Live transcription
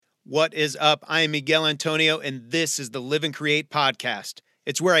What is up? I am Miguel Antonio, and this is the Live and Create podcast.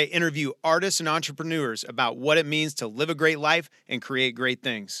 It's where I interview artists and entrepreneurs about what it means to live a great life and create great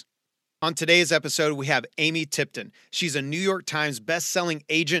things. On today's episode, we have Amy Tipton. She's a New York Times best-selling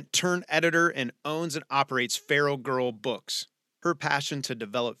agent turned editor and owns and operates Feral Girl Books. Her passion to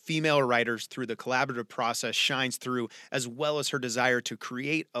develop female writers through the collaborative process shines through, as well as her desire to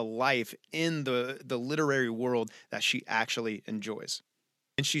create a life in the literary world that she actually enjoys.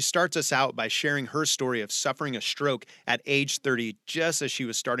 And she starts us out by sharing her story of suffering a stroke at age 30, just as she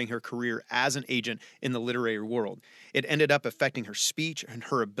was starting her career as an agent in the literary world. It ended up affecting her speech and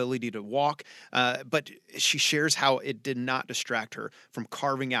her ability to walk, but she shares how it did not distract her from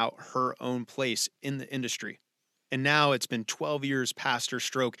carving out her own place in the industry. And now it's been 12 years past her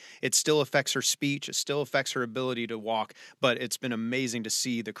stroke. It still affects her speech. It still affects her ability to walk. But it's been amazing to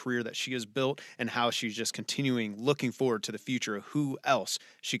see the career that she has built and how she's just continuing looking forward to the future of who else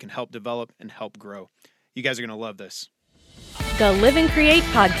she can help develop and help grow. You guys are going to love this. The Live and Create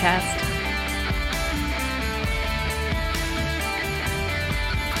podcast.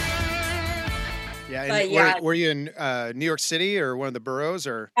 Yeah, and were you in New York City or one of the boroughs,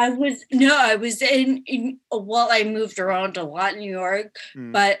 or? I was in I moved around a lot in New York,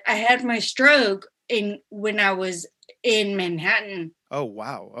 but I had my stroke when I was in Manhattan. Oh,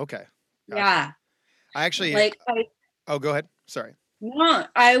 wow. Okay. Gotcha. Yeah. I actually, go ahead. Sorry. No,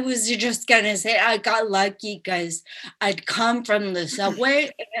 I was just gonna say I got lucky because I'd come from the subway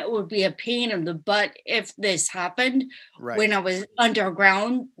and it would be a pain in the butt if this happened when I was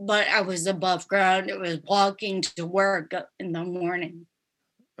underground, but I was above ground. It was walking to work in the morning.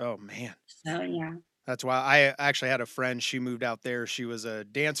 Oh, man. So, yeah. That's why I actually had a friend. She moved out there. She was a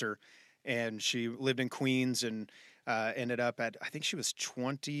dancer and she lived in Queens and ended up at, I think she was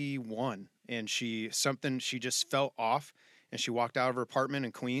 21 and she just felt off. And she walked out of her apartment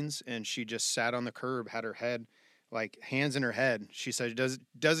in Queens and she just sat on the curb, had her head, like hands in her head. She said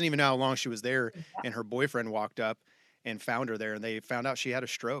doesn't even know how long she was there. And her boyfriend walked up and found her there and they found out she had a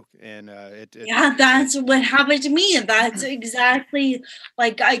stroke. And that's what happened to me. That's exactly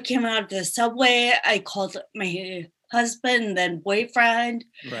like I came out of the subway. I called my husband, then boyfriend.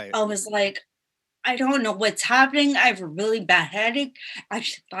 Right. I was like, I don't know what's happening. I have a really bad headache. I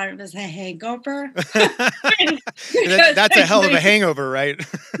just thought it was a hangover. That's a hell of a hangover, right?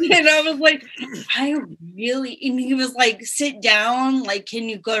 And I was like, and he was like, sit down. Like, can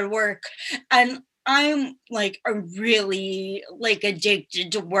you go to work? And I'm like, really like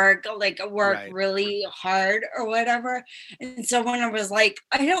addicted to work. Like I work really hard or whatever. And so when I was like,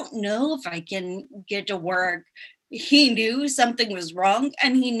 I don't know if I can get to work, he knew something was wrong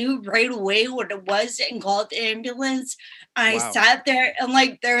and he knew right away what it was and called the ambulance. I sat there and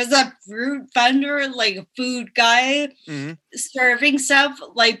like there was a fruit vendor, like a food guy serving stuff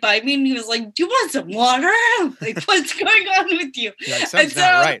like by me, and he was like, do you want some water? Like, what's going on with you? And so I was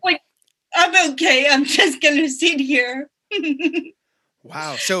like, I'm okay, I'm just gonna sit here.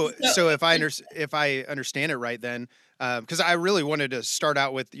 Wow. So if I understand it right, then because I really wanted to start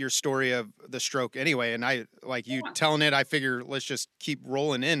out with your story of the stroke anyway, and I like you telling it. I figure let's just keep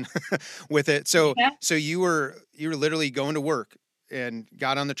rolling in with it. So you were literally going to work and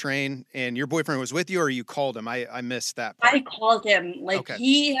got on the train, and your boyfriend was with you, or you called him? I missed that part. I called him.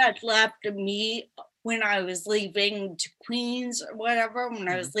 He had left me when I was leaving to Queens or whatever, when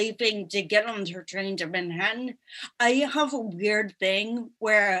I was leaving to get on the train to Manhattan. I have a weird thing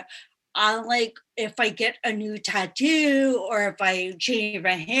where if I get a new tattoo or if I change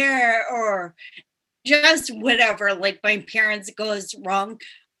my hair or just whatever, like my parents goes wrong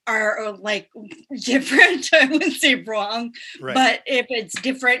are like different. I wouldn't say wrong, but if it's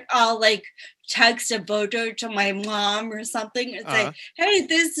different, I'll like text a photo to my mom or something and say, hey,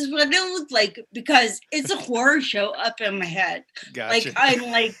 this is what it looked like, because it's a horror show up in my head. Gotcha. Like I'm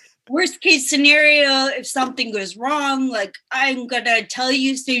like, worst case scenario, if something goes wrong, like I'm gonna tell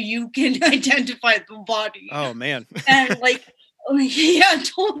you so you can identify the body. Oh man. And like, I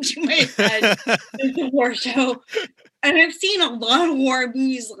told you my head is a horror show. And I've seen a lot of horror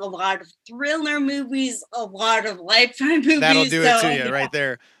movies, a lot of thriller movies, a lot of Lifetime movies. That'll do it to you right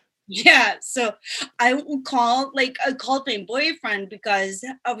there. Yeah. So I called my boyfriend because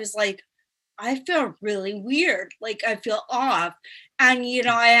I was like, I feel really weird. Like I feel off. And,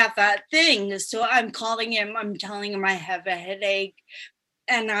 I have that thing. So I'm calling him. I'm telling him I have a headache.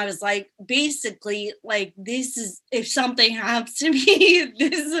 And I was like, basically, like, this is, if something happens to me,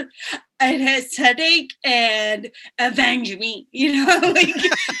 it has headache and avenge me, like,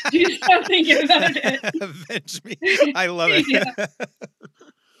 do something about it. Avenge me. I love it. Yeah.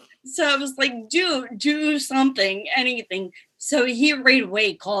 So I was like, do something, anything. So he right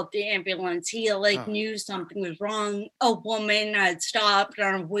away called the ambulance. He Oh, knew something was wrong. A woman had stopped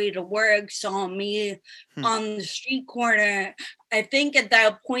on her way to work, saw me hmm, on the street corner. I think at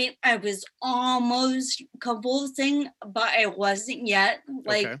that point I was almost convulsing, but I wasn't yet.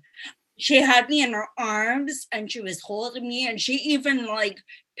 okay. She had me in her arms and she was holding me, and she even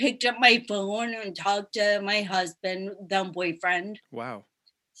picked up my phone and talked to my husband, then boyfriend. Wow.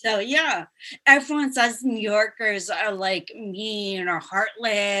 So yeah, everyone says New Yorkers are mean or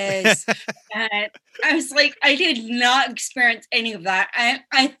heartless. And I was like, I did not experience any of that.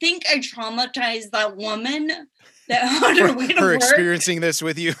 I think I traumatized that woman that on her way to For work. experiencing this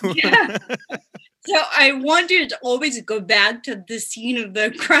with you. Yeah. So I wanted to always go back to the scene of the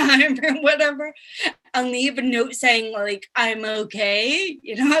crime or whatever and leave a note saying I'm okay,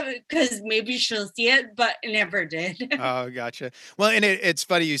 because maybe she'll see it, but it never did. Oh, gotcha. Well, and it's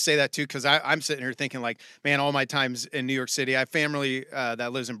funny you say that too, because I'm sitting here thinking like, man, all my times in New York City, I have family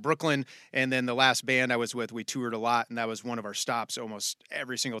that lives in Brooklyn, and then the last band I was with, we toured a lot, and that was one of our stops almost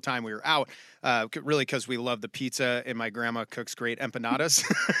every single time we were out. Really, because we love the pizza, and my grandma cooks great empanadas,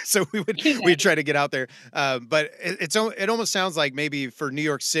 so we'd try to get out there. But it almost sounds like maybe for New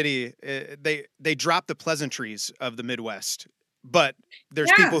York City, they drop the pleasantries of the Midwest, but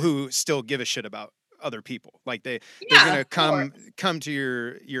there's Yeah, people who still give a shit about other people. Like they're yeah, gonna of course. come to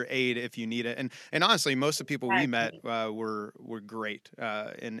your aid if you need it. And honestly, most of the people we met Exactly. were great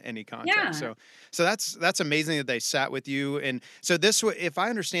in any context. Yeah. So that's amazing that they sat with you. And so if I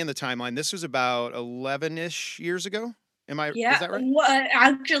understand the timeline, this was about 11-ish years ago. Is Yeah. that right? Well,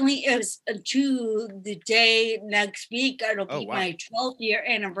 actually, it's to the day next week. It'll Oh be wow. my 12th year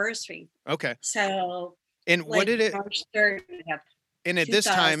anniversary. Okay. So, And what did it March 30th, and at this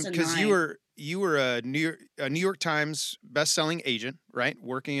time, because 2009. you were a New York Times best-selling agent, right?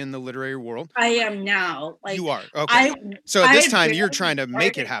 Working in the literary world. I am now. You are. Okay. I So at I this had time, you're barely trying to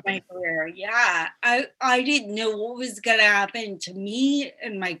make it started my happen. career. Yeah. I didn't know what was gonna happen to me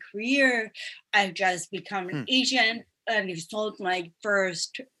in my career. I've just become an Hmm. agent and I sold my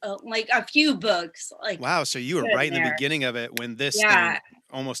first a few books Wow. So you were in right in the there. beginning of it when this Yeah. thing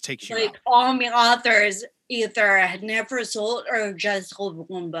almost takes you out. All my authors either had never sold or just sold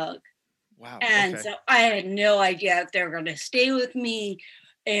one book. Wow. And Okay. so I had no idea if they were going to stay with me,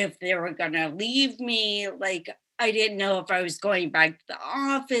 if they were going to leave me. I didn't know if I was going back to the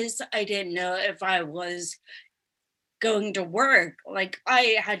office. I didn't know if I was going to work.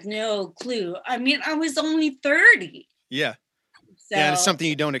 I had no clue. I mean, I was only 30. Yeah. Yeah. And it's So, something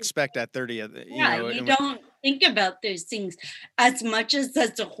you don't expect at 30, yeah, you and don't think about those things as much as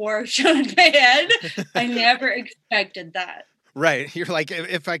that's a horror show in my head. I never expected that. right. You're like,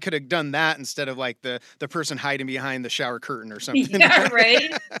 if I could have done that instead of like the person hiding behind the shower curtain or something. Yeah,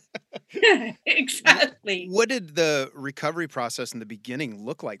 right? Exactly. What did the recovery process in the beginning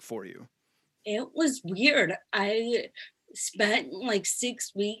look like for you? It was weird. I spent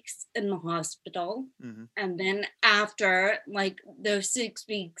 6 weeks in the hospital. Hmm. And then after those 6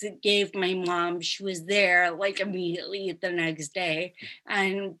 weeks, it gave my mom, she was there immediately the next day.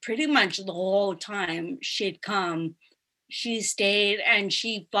 And pretty much the whole time she'd come, she stayed and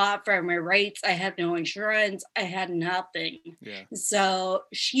she fought for my rights. I had no insurance. I had nothing. Yeah. So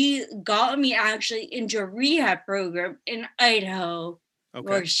she got me actually into a rehab program in Idaho Okay.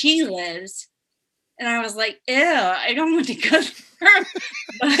 where she lives. And I was like, ew, I don't want to go there.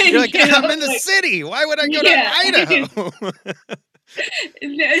 But, You're like, I'm in the city. Why would I go to Idaho?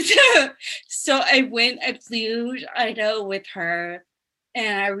 So I flew to Idaho with her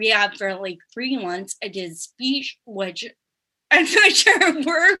and I rehabbed for 3 months. I did speech, which I'm not sure it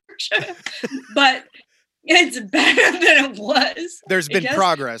worked, but it's better than it was. There's been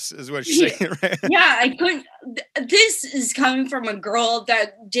progress, is what you're saying, right? Yeah, I couldn't. This is coming from a girl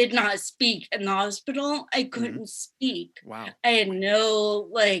that did not speak in the hospital. I couldn't speak. Wow. I had no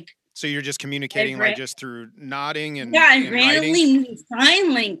So you're just communicating just through nodding and I and randomly writing? knew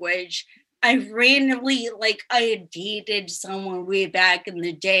sign language. I randomly I had dated someone way back in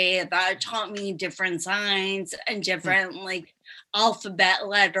the day that taught me different signs and different alphabet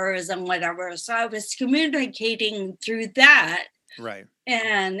letters and whatever. So I was communicating through that. Right.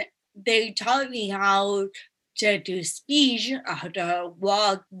 And they taught me how to do speech, how to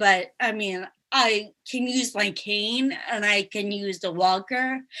walk, but I mean, I can use my cane and I can use the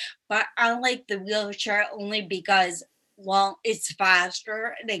walker, but I like the wheelchair only because, well, it's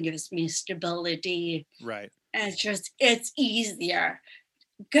faster and it gives me stability. Right. And it's easier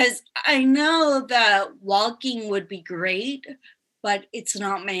because I know that walking would be great, but it's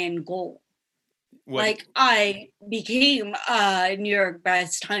not my end goal. What? I became a New York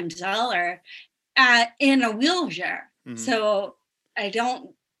Best Time seller in a wheelchair. So I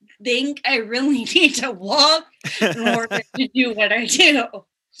don't think I really need to walk in order to do what I do.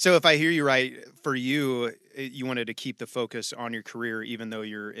 So if I hear you right, for you, you wanted to keep the focus on your career, even though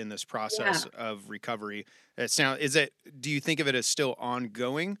you're in this process of recovery. Do you think of it as still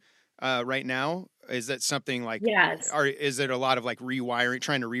ongoing right now? Is that something like, Yes. or is it a lot of like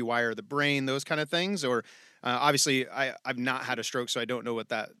trying to rewire the brain, those kind of things? Or obviously I've not had a stroke, so I don't know what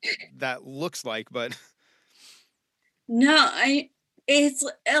that looks like, but. No, it's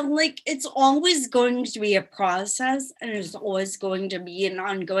like it's always going to be a process and it's always going to be an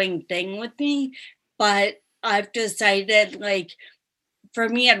ongoing thing with me. But I've decided, like, for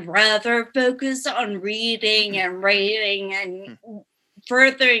me, I'd rather focus on reading and writing and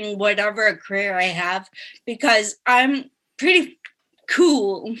furthering whatever career I have, because I'm pretty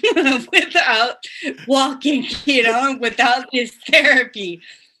cool without walking, without this therapy.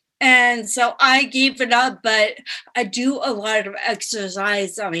 And so I gave it up, but I do a lot of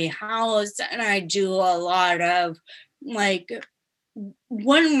exercise on my house, and I do a lot of, like,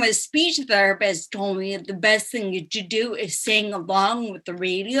 one of my speech therapists told me the best thing to do is sing along with the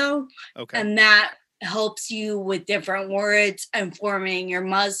radio. Okay. And that helps you with different words and forming your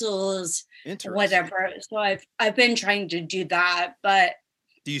muscles, whatever. So I've been trying to do that, but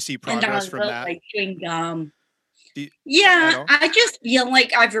do you see progress from that? Like chewing gum. Yeah, I just feel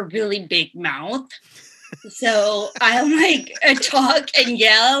like I have a really big mouth. So I talk and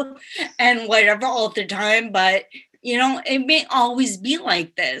yell and whatever all the time, but it may always be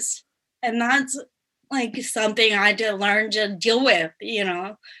like this. And that's like something I had to learn to deal with,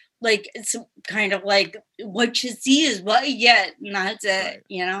 like it's kind of like what you see is what you get, and that's it,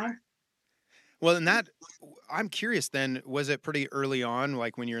 Well, and that, I'm curious then, was it pretty early on,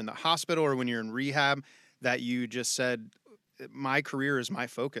 like when you're in the hospital or when you're in rehab, that you just said, my career is my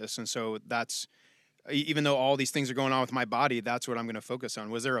focus, and so that's, even though all these things are going on with my body, that's what I'm going to focus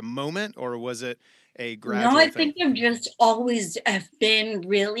on? Was there a moment, or was it a gradual No, I thing? think I've just always have been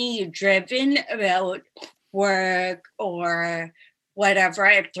really driven about work or whatever.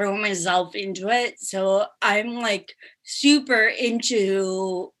 I throw myself into it. So I'm like super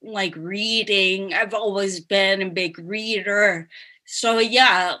into like reading. I've always been a big reader. So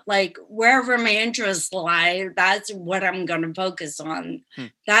yeah, like wherever my interests lie, that's what I'm going to focus on.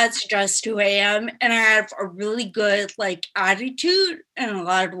 That's just who I am. And I have a really good like attitude in a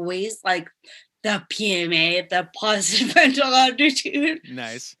lot of ways, like the PMA, the positive mental attitude.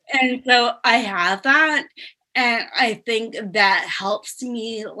 Nice. And so I have that. And I think that helps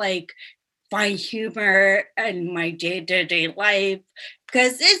me like find humor in my day-to-day life,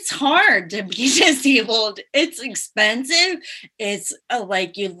 because it's hard to be disabled. It's expensive. It's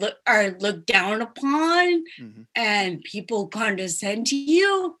like you are looked down upon, and people condescend to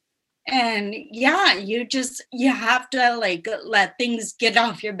you. And yeah, you have to like let things get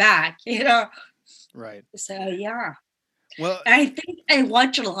off your back, Right. So yeah. Well, I think I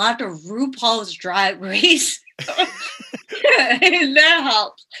watch a lot of RuPaul's Drag Race. And that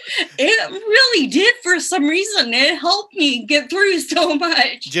helps. It really did for some reason. It helped me get through so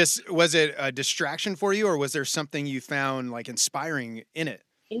much. Just, was it a distraction for you, or was there something you found like inspiring in it?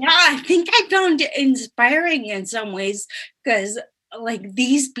 Yeah, I think I found it inspiring in some ways, because like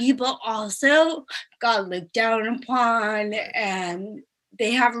these people also got looked down upon, and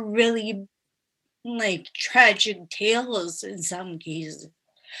they have really like tragic tales in some cases,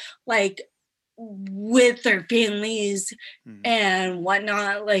 like with their families and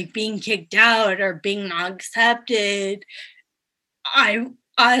whatnot, like being kicked out or being not accepted. I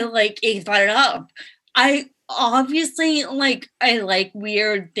like ate that up. I obviously I like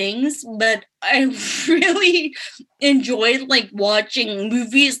weird things, but I really enjoyed like watching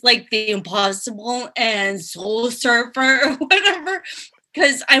movies like The Impossible and Soul Surfer or whatever,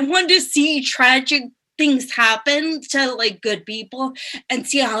 because I want to see tragic things happen to like good people and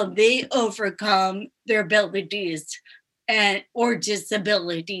see how they overcome their abilities or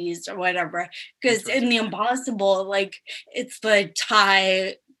disabilities or whatever. Because in The Impossible, like it's the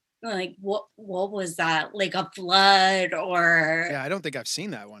Thai, like what was that, like a flood or I don't think I've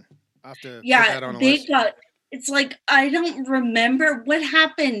seen that one. I'll have to put that on a they list. it's like I don't remember what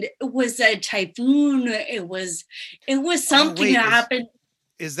happened. It was a typhoon. It was something that happened.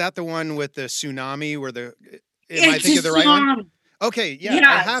 Is that the one with the tsunami where am I thinking of the right one? Okay, yeah,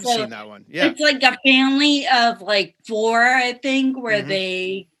 I have seen that one. Yeah. It's like a family of like 4, I think, where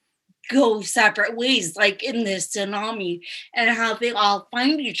they go separate ways, like in this tsunami, and how they all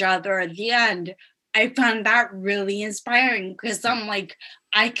find each other at the end. I found that really inspiring, because I'm like,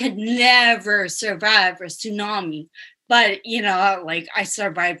 I could never survive a tsunami, But, like I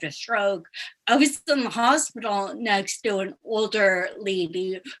survived a stroke. I was in the hospital next to an older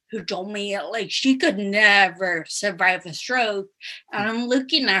lady who told me like she could never survive a stroke. And I'm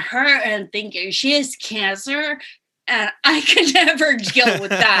looking at her and thinking she has cancer and I could never deal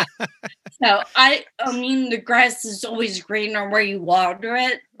with that. So I mean, the grass is always greener where you water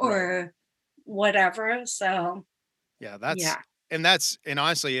it or whatever. So yeah, and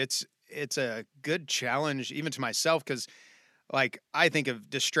honestly, it's a good challenge even to myself because like I think of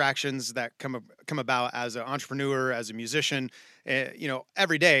distractions that come about as an entrepreneur, as a musician,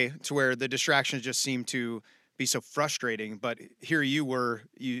 every day to where the distractions just seem to be so frustrating. But here you were,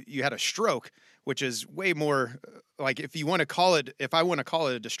 you had a stroke, which is way more like if I want to call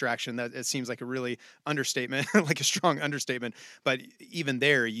it a distraction, that it seems like a really understatement, like a strong understatement. But even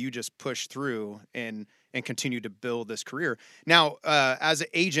there, you just push through and continue to build this career. Now, as an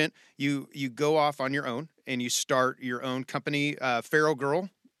agent, you go off on your own and you start your own company, Feral Girl,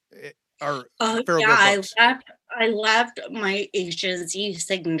 or Feral Girl Books. I left my agency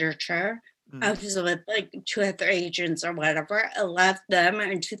Signature. Mm-hmm. I was with like 2 other agents or whatever. I left them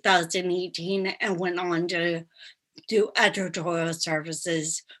in 2018 and went on to do editorial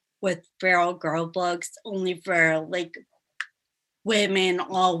services with Feral Girl Books, only for like women,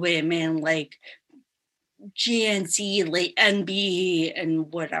 all women, like GNC, like NB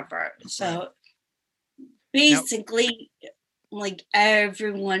and whatever. So basically, like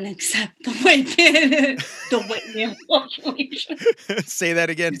everyone except the white male population. Say that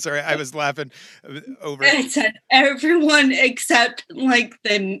again. Sorry, I was laughing over. I said everyone except like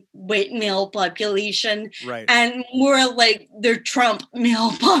the white male population, right? And more like the Trump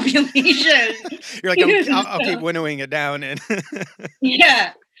male population. You're like, I'll keep winnowing it down, and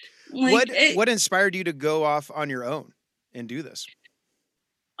yeah. Like what inspired you to go off on your own and do this?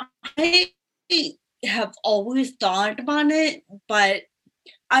 I have always thought about it, but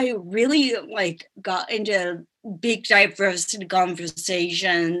I really like got into big diversity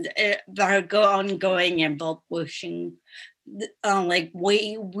conversations that are ongoing in book pushing. Like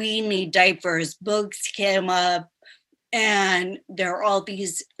we need diverse books came up. And there are all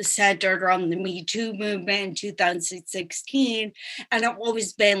these centered around the Me Too movement in 2016. And I've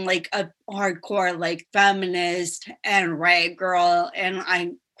always been like a hardcore, like feminist and riot girl. And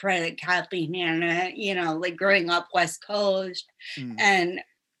I credit Kathleen Hanna, like growing up West Coast. And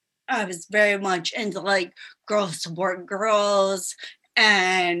I was very much into like girls support girls.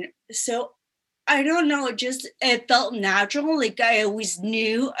 And so I don't know, it felt natural. Like I always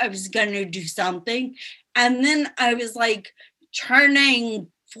knew I was going to do something. And then I was like turning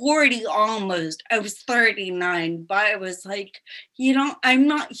 40 almost. I was 39, but I was like, I'm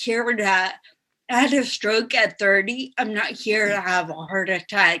not here to I had a stroke at 30. I'm not here to have a heart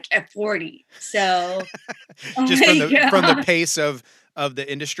attack at 40. So just from the pace of the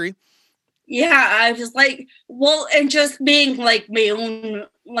industry. Yeah, I was like, well, and just being like my own,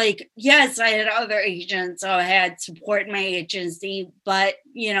 like, yes, I had other agents, so I had support my agency, but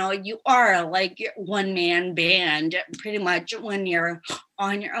you are like one man band pretty much when you're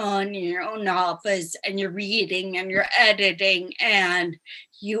on your own in your own office and you're reading and you're editing and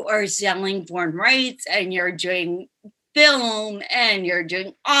you are selling foreign rights and you're doing film and you're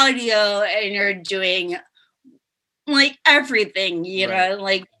doing audio and you're doing like everything,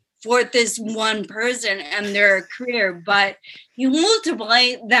 like for this one person and their career, but you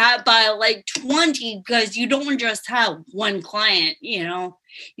multiply that by like 20 because you don't just have one client,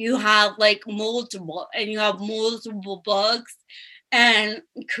 you have like multiple and you have multiple books and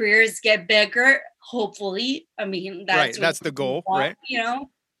careers get bigger, hopefully. I mean, that's the goal, right?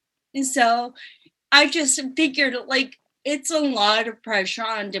 And so I just figured like it's a lot of pressure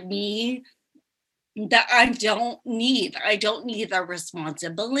onto me that I don't need. I don't need that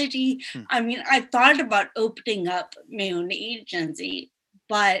responsibility. I mean, I thought about opening up my own agency,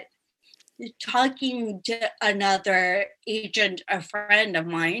 but talking to another agent, a friend of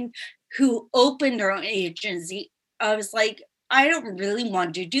mine who opened her own agency, I was like, I don't really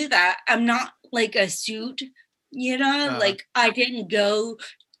want to do that. I'm not like a suit, like I didn't go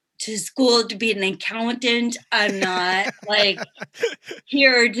to school to be an accountant. I'm not like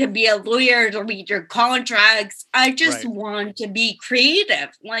here to be a lawyer to read your contracts. I just want to be creative.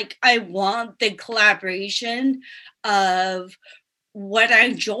 Like I want the collaboration of what I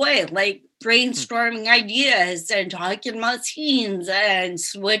enjoy, like brainstorming ideas and talking about scenes and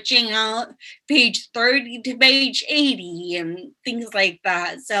switching out page 30 to page 80 and things like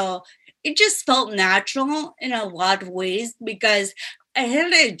that. So it just felt natural in a lot of ways because I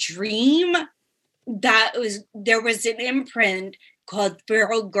had a dream that there was an imprint called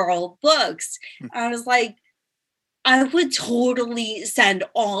Feral Girl Books. I was like, I would totally send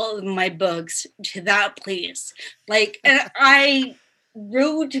all of my books to that place. Like, and I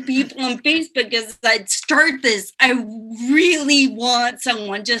wrote to people on Facebook because I'd start this. I really want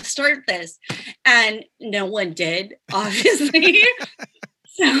someone to start this. And no one did, obviously.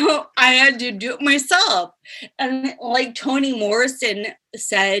 So I had to do it myself. And like Toni Morrison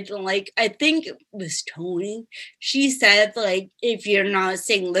said, like, I think it was Toni, she said, like, if you're not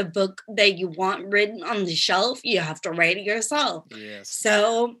seeing the book that you want written on the shelf, you have to write it yourself. Yes.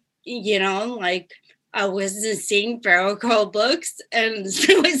 So, like, I wasn't seeing Feral Girl books, and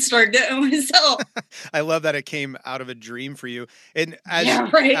so I started it myself. I love that it came out of a dream for you. And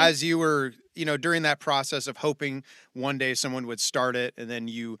as you were, during that process of hoping one day someone would start it, and then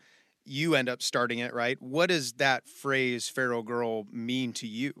you end up starting it, right? What does that phrase "Feral Girl" mean to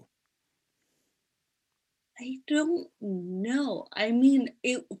you? I don't know. I mean,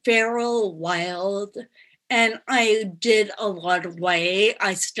 feral, wild, and I did a lot of YA.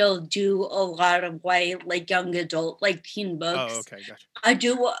 I still do a lot of YA, like young adult, like teen books. Oh, okay, gotcha. I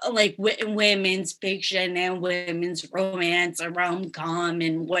do like women's fiction and women's romance, and rom-com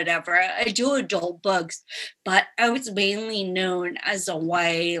and whatever. I do adult books, but I was mainly known as a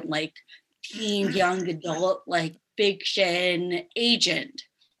YA, like teen, young adult, like fiction agent.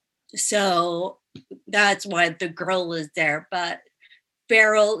 So that's why the girl is there. But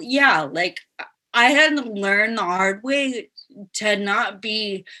feral, yeah, like I had to learn the hard way to not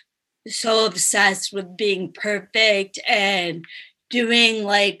be so obsessed with being perfect and doing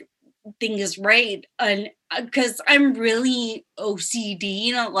like things right. And because I'm really OCD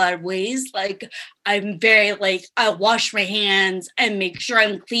in a lot of ways, like I'm very like I wash my hands and make sure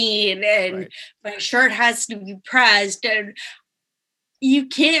I'm clean, and my shirt has to be pressed, and you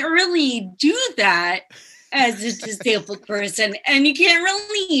can't really do that as a disabled person, and you can't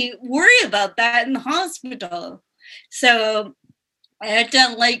really worry about that in the hospital. So I had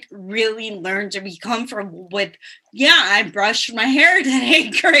to like really learn to be comfortable with, I brushed my hair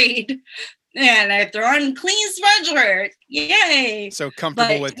today, great. And I throw on a clean sweatshirt. Yay. So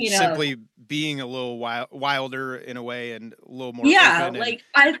comfortable with simply being a little wilder in a way, and a little more open. Like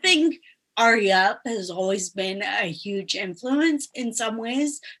I think Ari Up has always been a huge influence in some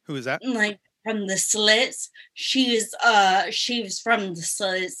ways. Who is that? Like from the Slits. She was from the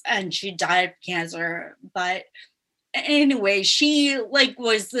Slits, and she died of cancer. But anyway, she like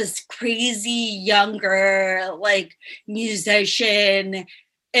was this crazy younger like musician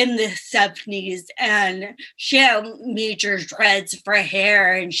in the 70s, and she had major dreads for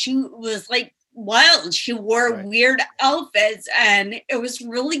hair, and she was like wild. She wore weird outfits, and it was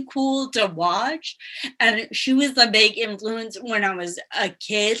really cool to watch. And she was a big influence when I was a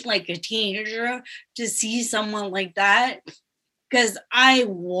kid, like a teenager, to see someone like that, because I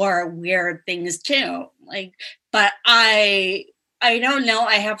wore weird things too. Like, but I don't know.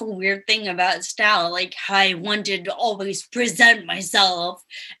 I have a weird thing about style. Like I wanted to always present myself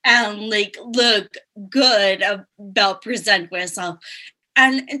and like look good about present myself.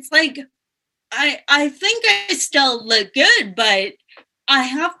 And it's like, I think I still look good, but I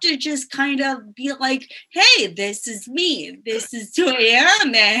have to just kind of be like, hey, this is me. This is who I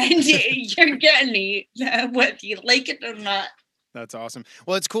am. And you're getting me, whether you like it or not. That's awesome.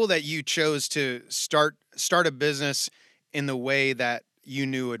 Well, it's cool that you chose to start a business in the way that you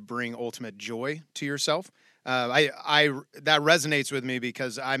knew would bring ultimate joy to yourself. I that resonates with me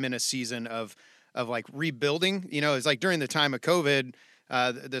because I'm in a season of like rebuilding. It's like during the time of COVID,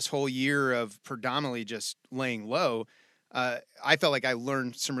 this whole year of predominantly just laying low. I felt like I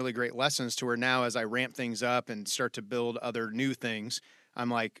learned some really great lessons to where now as I ramp things up and start to build other new things, I'm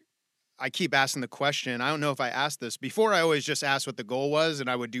like, I keep asking the question. I don't know if I asked this before. I always just asked what the goal was, and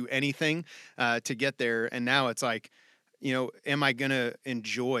I would do anything to get there. And now it's like, am I going to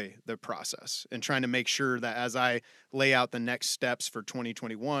enjoy the process, and trying to make sure that as I lay out the next steps for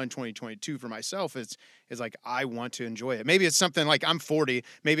 2021, 2022 for myself, it's like, I want to enjoy it. Maybe it's something like I'm 40,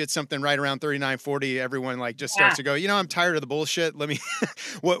 maybe it's something right around 39, 40. Everyone like just starts to go, I'm tired of the bullshit. Let me,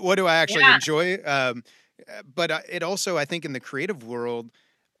 what do I actually enjoy? But it also, I think in the creative world,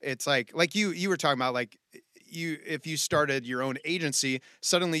 it's like you were talking about, like if you started your own agency,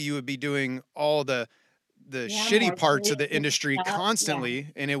 suddenly you would be doing all the shitty parts of the industry constantly,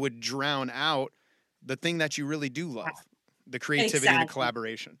 and it would drown out the thing that you really do love, the creativity and the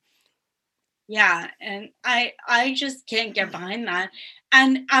collaboration. Yeah, and I just can't get behind that.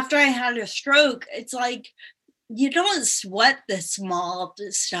 And after I had a stroke, it's like you don't sweat the small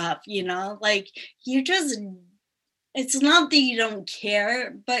stuff, like you just, it's not that you don't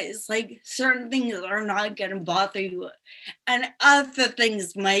care, but it's like certain things are not going to bother you, and other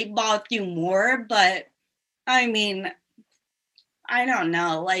things might bother you more. But I mean, I don't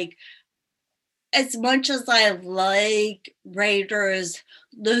know, like, as much as I like writers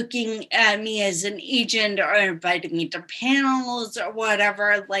looking at me as an agent or inviting me to panels or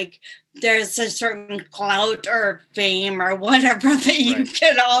whatever, like there's a certain clout or fame or whatever that you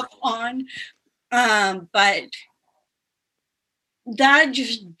get off on. But that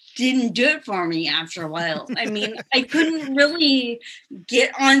just didn't do it for me after a while. I mean, I couldn't really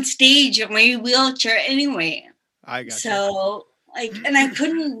get on stage in my wheelchair anyway. I got so like, and I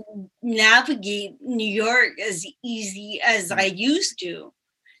couldn't navigate New York as easy as I used to.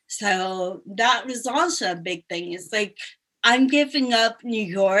 So that was also a big thing. It's like, I'm giving up New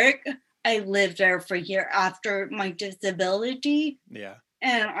York. I lived there for a year after my disability. Yeah.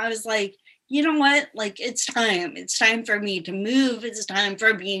 And I was like, you know what? Like, it's time. It's time for me to move. It's time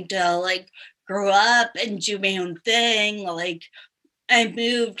for me to like grow up and do my own thing. Like, I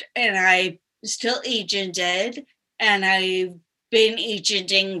moved and I still agented, and I've been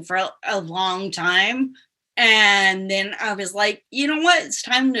agenting for a long time. And then I was like, you know what? It's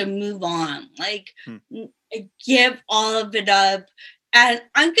time to move on. Like, give all of it up. And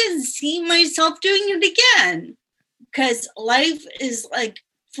I can see myself doing it again, because life is like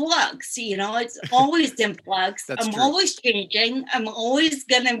flux, you know, it's always in flux. I'm true. Always changing. I'm always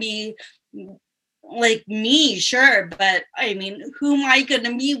going to be like me, sure. But I mean, who am I going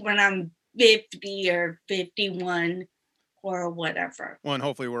to be when I'm 50 or 51 or whatever? Well, and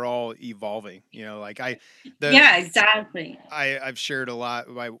hopefully we're all evolving, you know, like yeah, exactly. I've shared a lot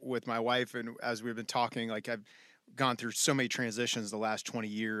with my wife, and as we've been talking, like I've gone through so many transitions the last 20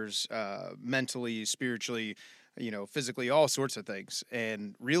 years, mentally, spiritually, you know, physically, all sorts of things.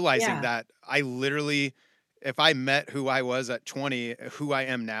 And realizing that I literally, if I met who I was at 20, who I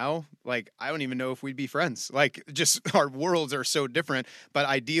am now, like, I don't even know if we'd be friends. Like, just our worlds are so different. But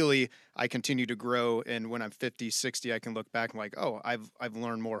ideally, I continue to grow. And when I'm 50, 60, I can look back and like, oh, I've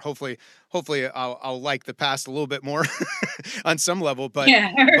learned more. Hopefully I'll like the past a little bit more on some level. But,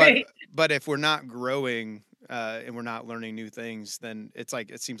 but if we're not growing, and we're not learning new things, then it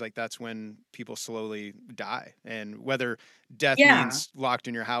seems like that's when people slowly die. And whether death means locked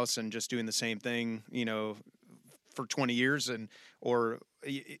in your house and just doing the same thing, you know, for 20 years, or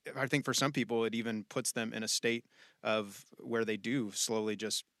I think for some people, it even puts them in a state of where they do slowly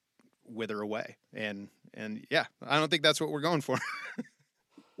just wither away. And yeah, I don't think that's what we're going for.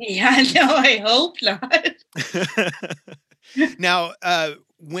 Yeah, no, I hope not. Now,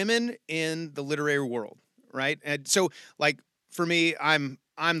 women in the literary world, right? And so, like, for me, I'm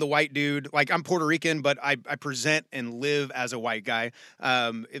the white dude. Like, I'm Puerto Rican, but I present and live as a white guy,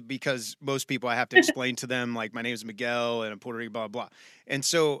 because most people, I have to explain to them, like, my name is Miguel and I'm Puerto Rican, blah, blah, blah. And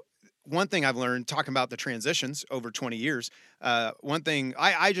so one thing I've learned talking about the transitions over 20 years, one thing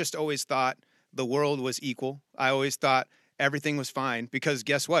I just always thought the world was equal. I always thought everything was fine, because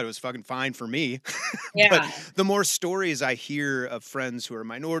guess what? It was fucking fine for me. But the more stories I hear of friends who are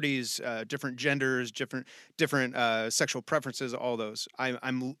minorities, different genders, different sexual preferences, all those,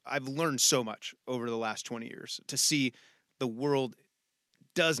 I've learned so much over the last 20 years to see the world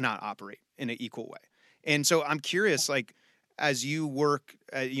does not operate in an equal way. And so I'm curious, like, as you work,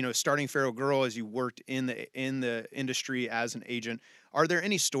 you know, starting Feral Girl, as you worked in the industry as an agent, are there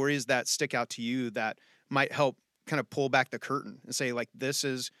any stories that stick out to you that might help kind of pull back the curtain and say, like, this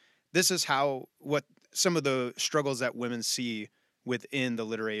is how, what some of the struggles that women see within the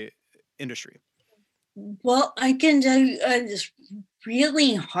literary industry? Well, I can tell you, it's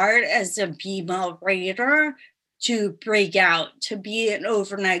really hard as a female writer to break out, to be an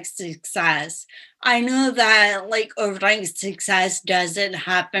overnight success. I know that like overnight success doesn't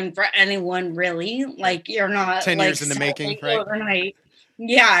happen for anyone really. Like, you're not 10 years in the making, right? Overnight.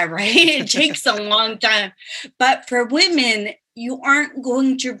 Yeah, right. It takes a long time. But for women, you aren't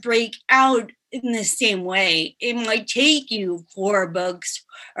going to break out in the same way. It might take you 4 books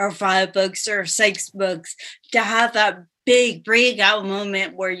or 5 books or 6 books to have that big breakout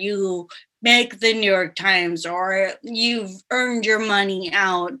moment where you make the New York Times or you've earned your money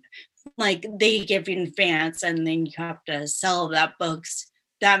out, like they give you advance, and then you have to sell that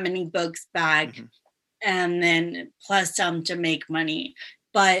many books back. And then plus some to make money.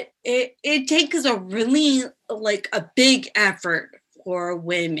 But it takes a really like a big effort for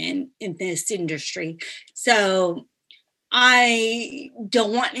women in this industry. So I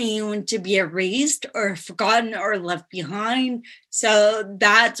don't want anyone to be erased or forgotten or left behind. So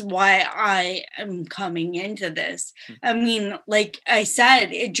that's why I am coming into this. I mean, like I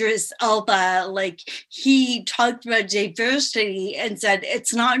said, Idris Elba, like he talked about diversity and said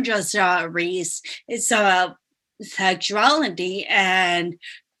it's not just race, it's sexuality. And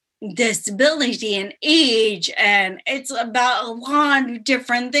disability and age, and it's about a lot of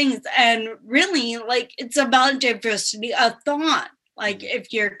different things, and really like it's about diversity of thought. Like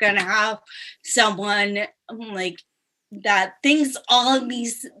if you're gonna have someone like that thinks all of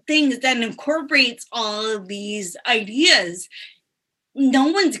these things and incorporates all of these ideas, no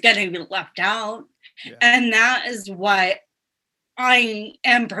one's gonna be left out. Yeah. And that is why I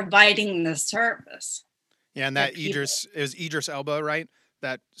am providing the service. Yeah, and that Idris Elba, right?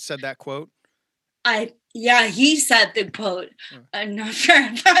 That said that quote. He said the quote. I'm not sure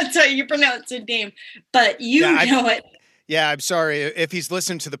if that's how you pronounce the name, but you know it. Yeah, I'm sorry. If he's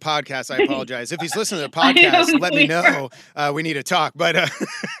listened to the podcast, I apologize. If he's listening to the podcast, let me know. We need to talk. But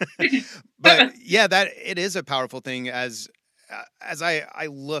yeah, that it is a powerful thing as I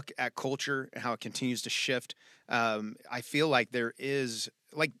look at culture and how it continues to shift. I feel like there is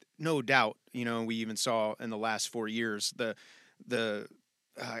like no doubt, we even saw in the last 4 years, the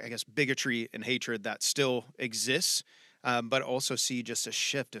I guess bigotry and hatred that still exists, but also see just a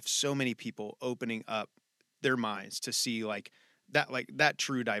shift of so many people opening up their minds to see that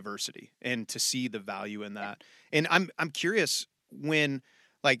true diversity and to see the value in that. And I'm curious when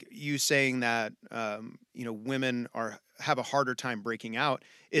like you saying that, women have a harder time breaking out.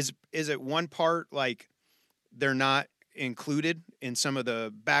 Is it one part like they're not included in some of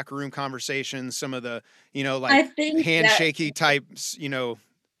the backroom conversations, some of the, handshaky types,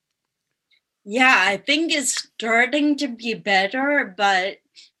 Yeah, I think it's starting to be better, but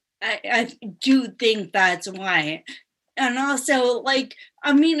I do think that's why. And also,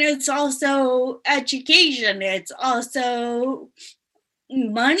 it's also education. It's also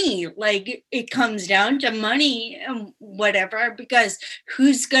money. Like, it comes down to money and whatever, because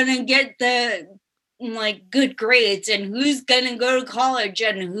who's going to get the, good grades, and who's going to go to college,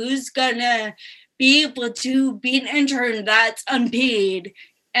 and who's going to be able to be an intern that's unpaid,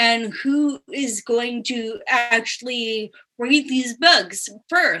 and who is going to actually read these books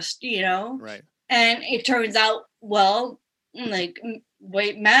first, Right. And it turns out, well,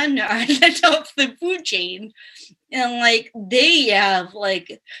 white men are at the top of the food chain, and they have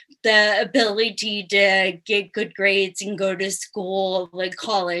the ability to get good grades and go to school, like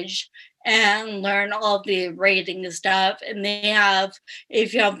college, and learn all the rating stuff. And they have,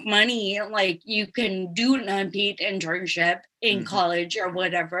 if you have money, you can do an unpaid internship in college or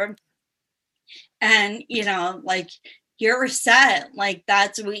whatever. And, you're set,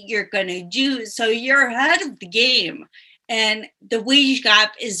 that's what you're going to do. So you're ahead of the game. And the wage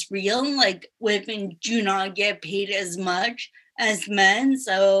gap is real. Women do not get paid as much as men.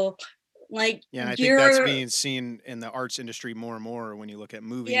 So I think that's being seen in the arts industry more and more when you look at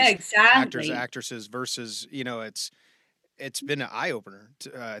movies, actors, actresses versus, it's been an eye opener,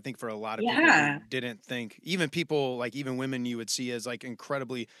 I think, for a lot of people who didn't think, even people even women you would see as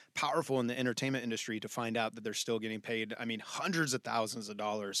incredibly powerful in the entertainment industry, to find out that they're still getting paid, hundreds of thousands of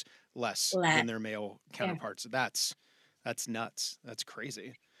dollars less than their male counterparts. That's nuts. That's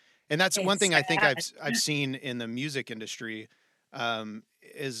crazy. And that's one thing I think I've seen in the music industry,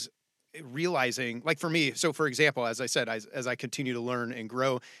 is realizing, for me, so for example, as I said, as I continue to learn and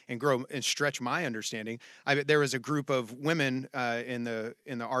grow and stretch my understanding, there was a group of women in the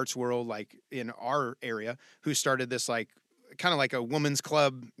arts world, in our area, who started this kind of like a women's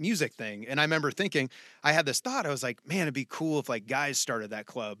club music thing. And I remember thinking, I had this thought, I was like, man, it'd be cool if guys started that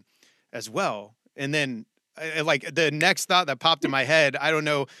club as well. And then the next thought that popped in my head, I don't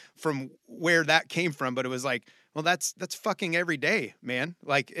know from where that came from, but it was like, well, that's fucking every day, man.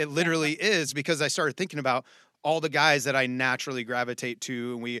 It literally is, because I started thinking about all the guys that I naturally gravitate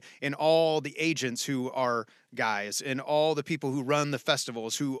to, and all the agents who are guys, and all the people who run the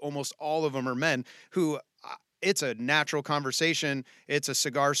festivals, who almost all of them are men, who it's a natural conversation. It's a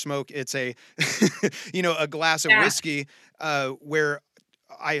cigar smoke. It's a, a glass of whiskey, where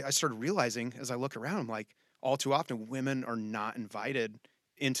I started realizing as I look around, I'm like, all too often women are not invited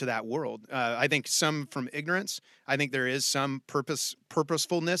into that world. I think some from ignorance. I think there is some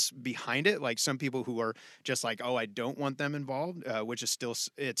purposefulness behind it. Some people who are just oh, I don't want them involved, which is still,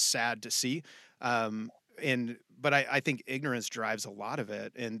 it's sad to see. But I think ignorance drives a lot of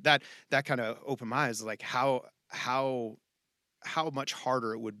it. And that kind of opened my eyes, how much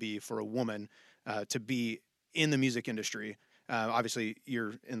harder it would be for a woman to be in the music industry. Obviously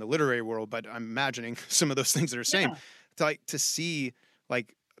you're in the literary world, but I'm imagining some of those things that are same. To see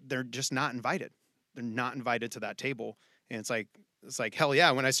they're just not invited. They're not invited to that table. And it's like, hell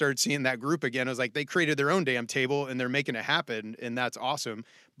yeah. When I started seeing that group again, I was like, they created their own damn table and they're making it happen. And that's awesome.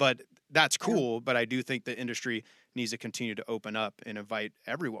 But that's cool. But I do think the industry needs to continue to open up and invite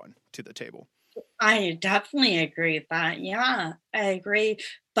everyone to the table. I definitely agree with that. Yeah, I agree.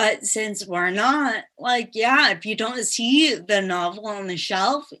 But since we're not, like, yeah, if you don't see the novel on the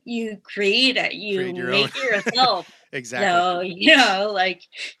shelf, you create it, you Create your own. make it yourself. Exactly. So, like,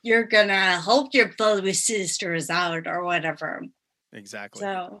 you're gonna help your fellow sisters out or whatever. Exactly.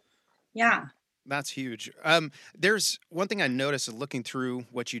 So, yeah. That's huge. There's one thing I noticed looking through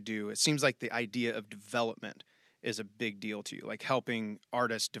what you do. It seems like the idea of development is a big deal to you, like helping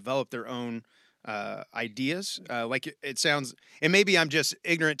artists develop their own ideas. Like it sounds, and maybe I'm just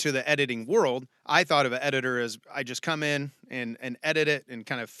ignorant to the editing world. I thought of an editor as I just come in and edit it and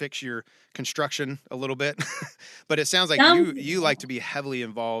kind of fix your construction a little bit. But it sounds like Some you like to be heavily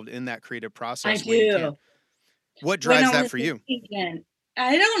involved in that creative I process when you can. do. What When drives I that was for a you? student,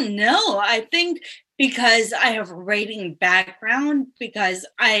 I don't know. I think because I have a writing background, because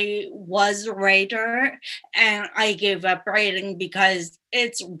I was a writer and I gave up writing because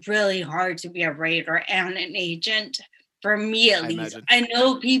it's really hard to be a writer and an agent, for me at I least. imagine. I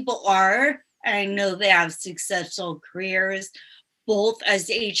know people are, I know they have successful careers, both as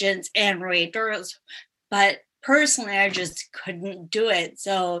agents and writers, but personally, I just couldn't do it.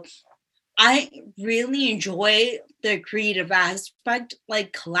 So I really enjoy the creative aspect,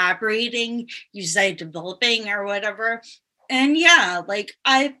 like collaborating, you say developing or whatever. And yeah, like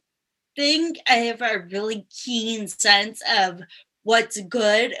I think I have a really keen sense of what's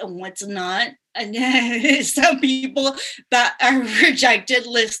good and what's not. And some people that are rejected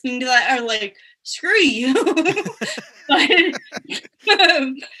listening to that are like, screw you. But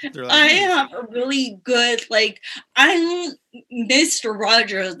They're like, I have a really good, like, I'm Mr.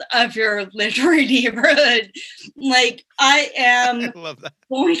 Rogers of your literary neighborhood. Like, I I am love that.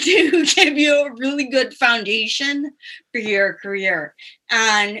 going to give you a really good foundation for your career.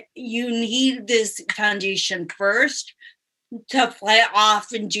 And you need this foundation first to fly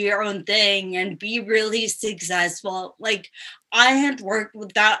off and do your own thing and be really successful. Like, I had worked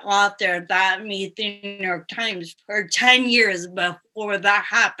with that author that made the New York Times for 10 years before that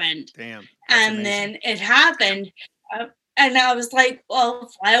happened. Damn, that's And amazing. then it happened. uh, and I was like, well,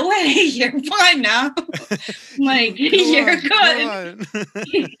 fly away. You're fine now. Like, Go you're on, go good.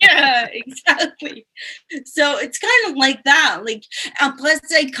 on. Yeah, exactly. So it's kind of like that. Like, and plus,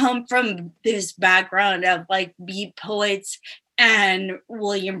 I come from this background of like beat poets, and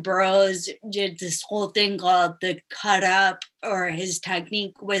William Burroughs did this whole thing called the cut up, or his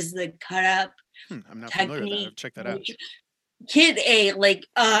technique was the cut up I'm not familiar with that. technique, I've checked that out. which Kid A, like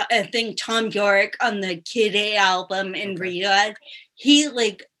I think Tom York on the Kid A album in Okay. Riyadh, he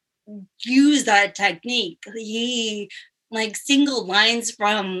like used that technique. He like single lines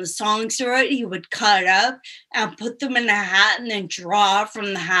from songs to it, he would cut up and put them in a hat and then draw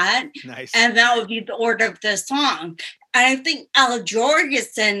from the hat. Nice. And that would be the order of the song. And I think Al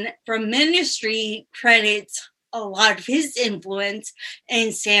Jorgensen from Ministry credits a lot of his influence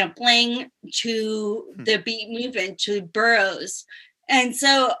in sampling to the beat movement, to Burroughs. And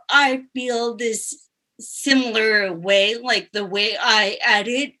so I feel this similar way, like the way I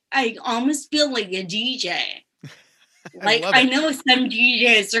edit, I almost feel like a DJ. I Like, love I it. know some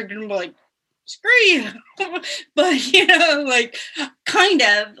DJs are gonna be like, screw you. But like kind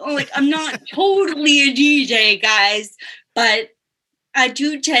of like I'm not totally a DJ, guys, but I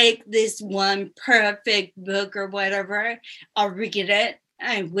do take this one perfect book or whatever, I'll read it.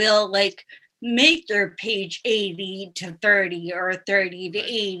 I will like make their page 80 to 30 or 30 to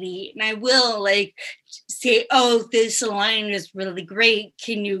 80. And I will like say, oh, this line is really great.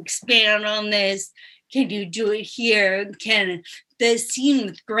 Can you expand on this? Can you do it here? Can the scene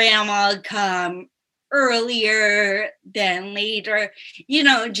with grandma come earlier than later?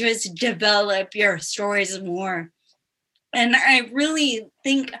 Just develop your stories more. And I really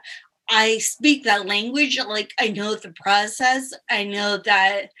think I speak that language. Like, I know the process. I know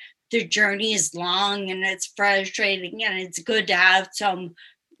that the journey is long and it's frustrating, and it's good to have some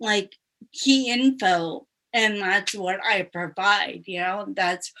like key info. And that's what I provide,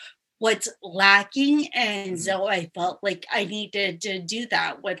 that's what's lacking. And so I felt like I needed to do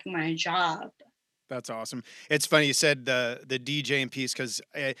that with my job. That's awesome. It's funny you said the DJing piece because,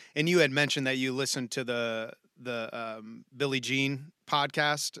 and you had mentioned that you listened to the Billie Jean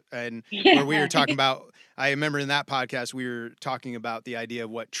podcast, and where we were talking about. I remember in that podcast we were talking about the idea of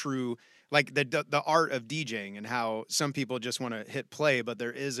what true, like the art of DJing, and how some people just want to hit play, but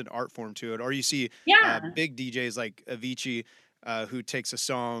there is an art form to it. Or you see Yeah. big DJs like Avicii, who takes a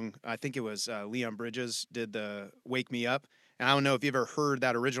song. I think it was Leon Bridges did the "Wake Me Up." And I don't know if you've ever heard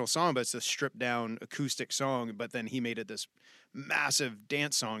that original song, but it's a stripped down acoustic song. But then he made it this massive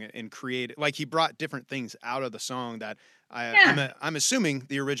dance song and created, like, he brought different things out of the song that I'm assuming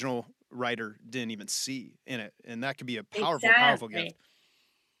the original writer didn't even see in it. And that could be a powerful gift.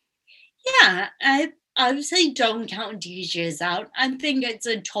 Yeah, I would say don't count DJs out. I think it's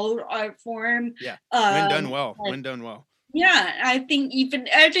a total art form. Yeah, when done well. Yeah, I think even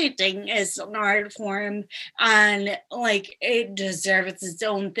editing is an art form, and like it deserves its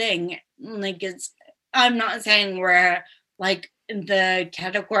own thing. Like I'm not saying we're like in the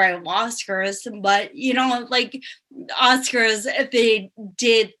category of Oscars, but like Oscars, they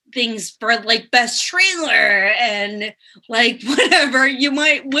did things for like best trailer and like whatever, you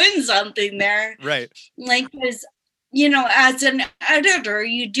might win something there. Right. Like, because as an editor,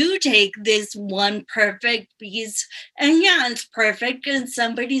 you do take this one perfect piece, and yeah, it's perfect and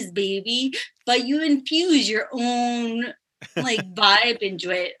somebody's baby, but you infuse your own like vibe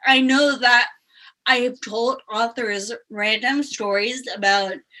into it. I know that I have told authors random stories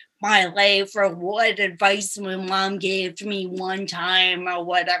about my life or what advice my mom gave me one time or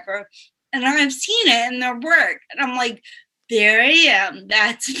whatever, and I've seen it in their work, and I'm like, there I am.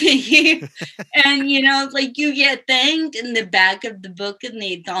 That's me. And, like you get thanked in the back of the book in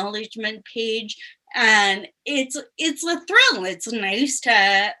the acknowledgement page. And it's a thrill. It's nice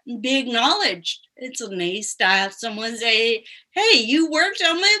to be acknowledged. It's nice to have someone say, hey, you worked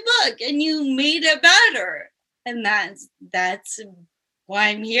on my book and you made it better. And that's why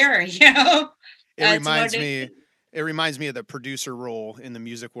I'm here, It reminds me of the producer role in the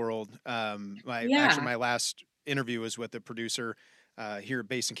music world. Actually, my last interview was with a producer here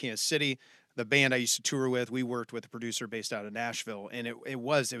based in Kansas City. The band I used to tour with, we worked with a producer based out of Nashville, and it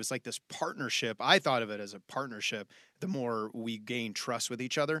was like this partnership. I thought of it as a partnership. The more we gained trust with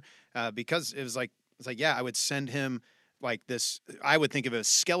each other, because it's like yeah, I would send him like this. I would think of it as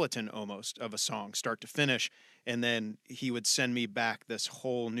skeleton almost of a song, start to finish, and then he would send me back this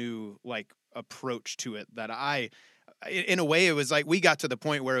whole new like approach to it that in a way, it was like we got to the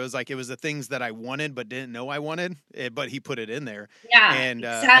point where it was the things that I wanted but didn't know I wanted, but he put it in there. Yeah, and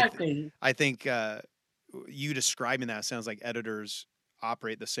exactly. I think you describing that sounds like editors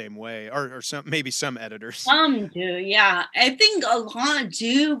operate the same way, or maybe some editors. Some do, yeah. I think a lot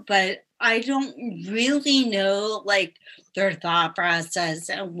do, but I don't really know like their thought process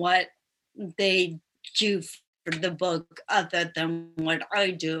and what they do for the book other than what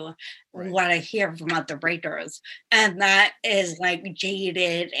I do, right. What I hear from other writers. And that is like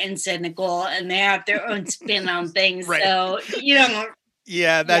jaded and cynical, and they have their own spin on things. Right. So,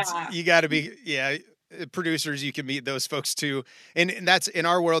 Yeah, you got to be, producers, you can meet those folks too. And that's in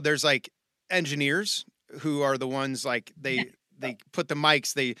our world, there's like engineers who are the ones like they put the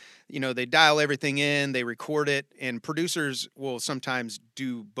mics, they dial everything in, they record it, and producers will sometimes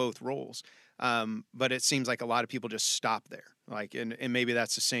do both roles. But it seems like a lot of people just stop there. Like, and maybe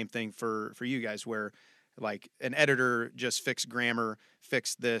that's the same thing for you guys, where like an editor just fix grammar,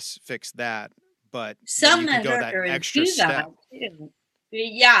 fix this, fix that. But some editors go that extra step.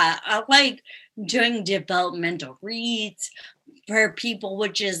 Yeah, I like doing developmental reads for people,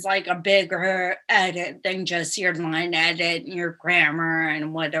 which is like a bigger edit than just your line edit and your grammar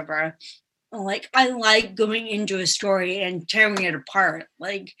and whatever. Like, I like going into a story and tearing it apart,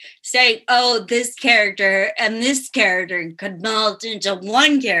 like saying, oh, this character and this character could melt into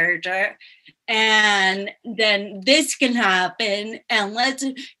one character, and then this can happen, and let's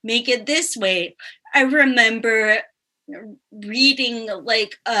make it this way. I remember reading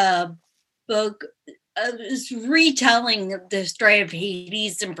like a book, was retelling the story of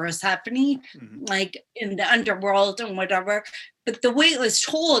Hades and Persephone, mm-hmm. like in the underworld and whatever. But the way it was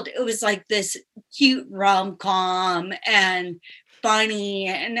told, it was like this cute rom-com and funny.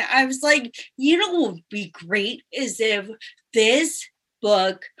 And I was like, what would be great is if this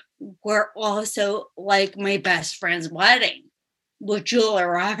book were also like My Best Friend's Wedding with Julia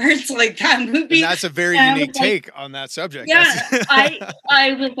Roberts, like that movie. And that's a very unique take on that subject. Yeah,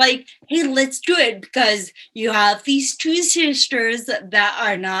 I was like, hey, let's do it, because you have these two sisters that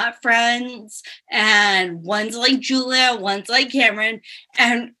are not friends, and one's like Julia, one's like Cameron,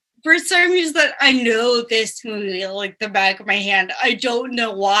 and for some reason, I know this movie like the back of my hand. I don't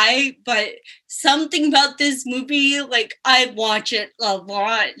know why, but something about this movie, like I watch it a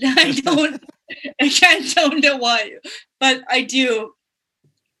lot. I don't know why, but I do.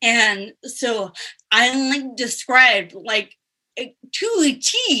 And so I like described like to a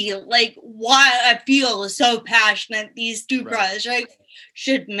T, like why I feel so passionate these two projects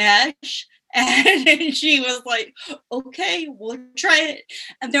should mesh. And she was like, okay, we'll try it.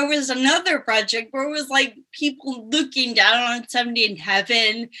 And there was another project where it was like people looking down on somebody in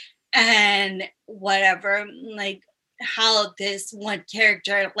heaven and whatever, like how this one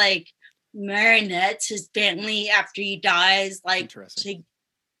character like marionettes his family after he dies, like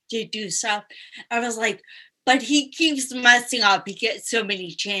to do stuff. I was like, but he keeps messing up. He gets so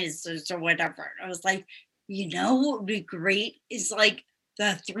many chances or whatever. I was like, what would be great is like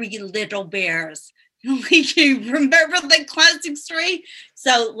the Three Little Bears. You remember the classic story?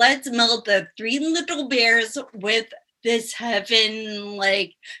 So let's meld the Three Little Bears with this heaven,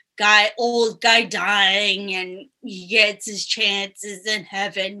 like old guy dying, and he gets his chances in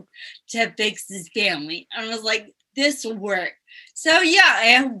heaven to fix his family. And I was like, this will work. So yeah, I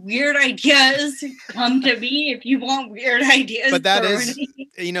have weird ideas. Come to me if you want weird ideas. But that is,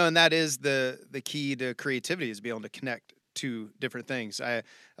 and that is the key to creativity, is be able to connect to different things.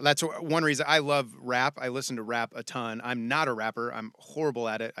 That's one reason I love rap. I listen to rap a ton. I'm not a rapper. I'm horrible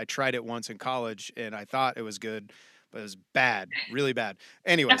at it. I tried it once in college and I thought it was good, but it was bad, really bad.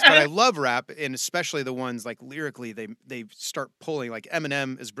 Anyways, but I love rap, and especially the ones like lyrically, they start pulling, like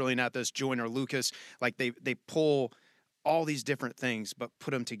Eminem is brilliant at this, Joyner Lucas, like they pull all these different things, but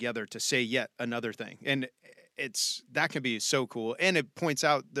put them together to say yet another thing. And that can be so cool. And it points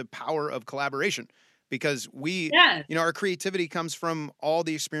out the power of collaboration, because our creativity comes from all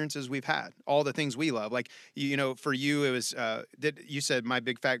the experiences we've had, all the things we love. Like, for you, it was, you said My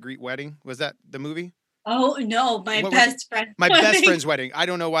Big Fat Greek Wedding. Was that the movie? Oh, no, my best friend. My best friend's wedding. I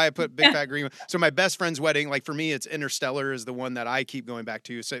don't know why I put Big Fat Green. So my best friend's wedding, like for me, it's Interstellar is the one that I keep going back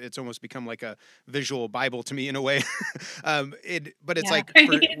to. So it's almost become like a visual Bible to me in a way. But it's like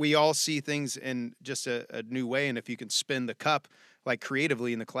we all see things in just a new way. And if you can spin the cup like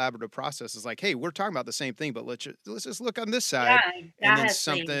creatively in the collaborative process, is like, hey, we're talking about the same thing, but let's just look on this side. Yeah,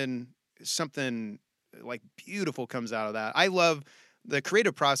 exactly. And then something like beautiful comes out of that. I love the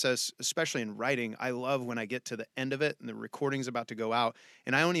creative process, especially in writing. I love when I get to the end of it and the recording's about to go out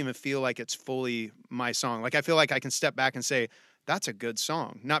and I don't even feel like it's fully my song. Like I feel like I can step back and say, that's a good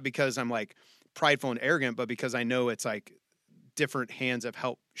song. Not because I'm like prideful and arrogant, but because I know it's like different hands have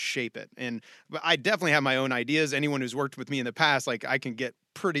helped shape it. And I definitely have my own ideas. Anyone who's worked with me in the past, like I can get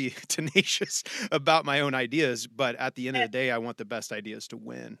pretty tenacious about my own ideas, but at the end of the day, I want the best ideas to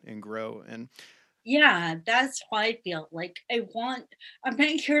win and grow. And yeah, that's how I feel. Like I'm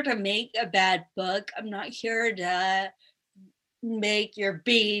not here to make a bad book. I'm not here to make your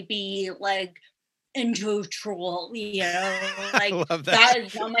baby like into a troll, like that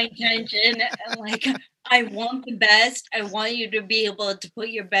is not my intention. And like I want the best. I want you to be able to put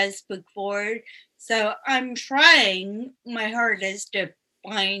your best book forward. So I'm trying my hardest to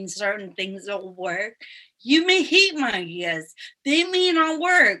find certain things that will work. You may hate my ideas. They may not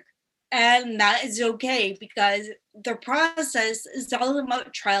work. And that is okay, because the process is all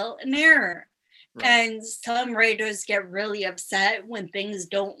about trial and error. Right. And some writers get really upset when things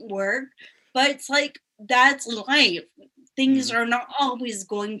don't work, but it's like, that's life. Things are not always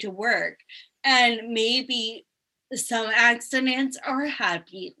going to work. And maybe some accidents are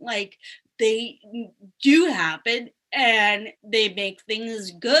happy, like they do happen, and they make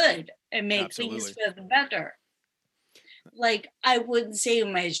things good and make things for the better. Like, I wouldn't say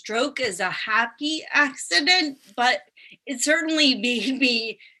my stroke is a happy accident, but it certainly made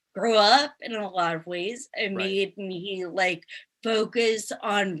me grow up in a lot of ways. It made me like focus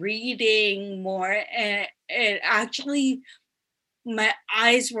on reading more, and it actually, my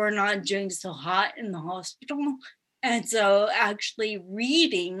eyes were not doing so hot in the hospital. And so actually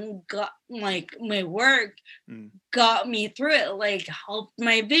reading got like my work got me through it, like helped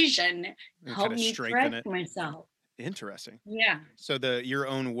my vision, helped me correct myself. Interesting. Yeah. So your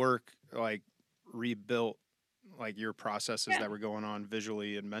own work like rebuilt like your processes that were going on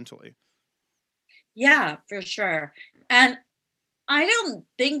visually and mentally. Yeah, for sure. And I don't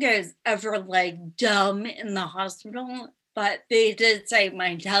think I was ever like dumb in the hospital, but they did say my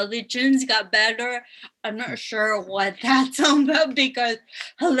intelligence got better. I'm not sure what that's all about, because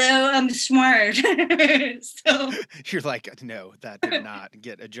hello, I'm smart. So you're like, no, that did not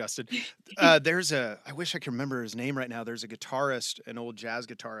get adjusted. I wish I could remember his name right now. There's a guitarist, an old jazz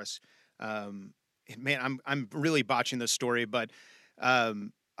guitarist. Man, I'm really botching this story, but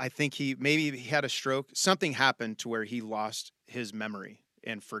I think he had a stroke. Something happened to where he lost his memory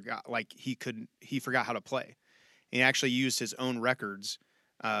and forgot, like he forgot how to play. He actually used his own records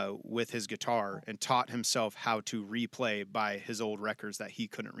with his guitar and taught himself how to replay by his old records that he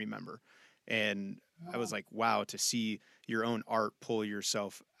couldn't remember. And I was like, wow, to see your own art pull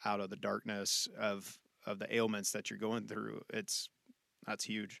yourself out of the darkness of the ailments that you're going through. That's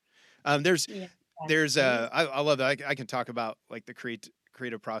huge. I love that. I can talk about like the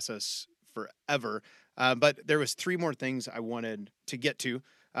creative process forever. But there was 3 more things I wanted to get to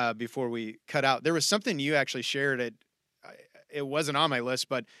before we cut out. There was something you actually shared. It wasn't on my list,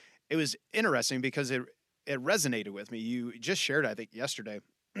 but it was interesting because it resonated with me. You just shared, I think, yesterday.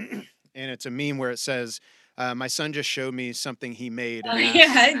 and it's a meme where it says, my son just showed me something he made. And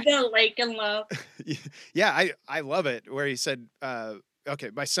yeah, the like and love. Yeah, I love it. Where he said,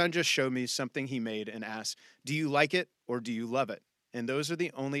 okay, my son just showed me something he made and asked, do you like it or do you love it? And those are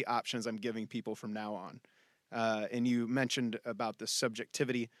the only options I'm giving people from now on. And you mentioned about the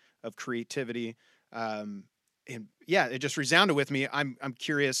subjectivity of creativity. And yeah, it just resounded with me. I'm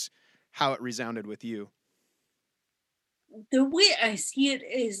curious how it resounded with you. The way I see it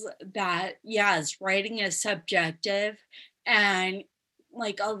is that, yes, writing is subjective, and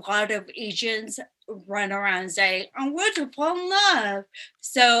like a lot of Asians run around saying, I want to fall in love.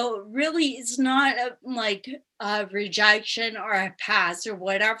 So really, it's not like a rejection or a pass or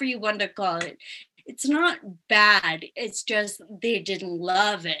whatever you want to call it. It's not bad. It's just they didn't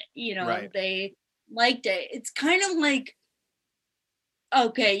love it. Right. They liked it. It's kind of like,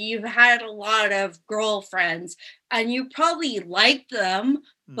 okay, you've had a lot of girlfriends and you probably liked them,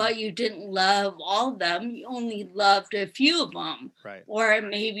 but you didn't love all of them. You only loved a few of them. Right. Or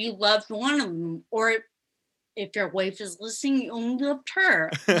maybe you loved one of them. Or if your wife is listening, you only loved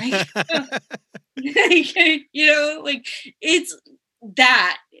her. Like, like it's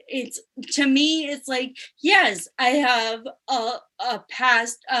that. It's, to me, it's like, yes, I have a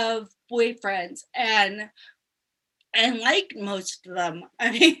past of boyfriends, and like most of them.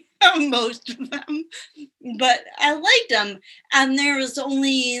 I mean, most of them, but I liked them. And there was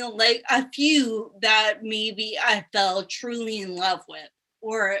only like a few that maybe I fell truly in love with,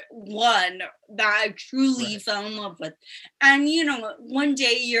 or one that I truly fell in love with. And, one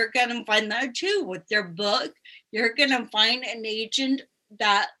day you're going to find that too with your book. You're going to find an agent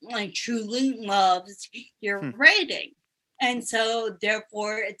that like truly loves your writing. And so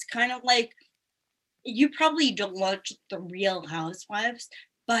therefore it's kind of like, you probably don't watch The Real Housewives,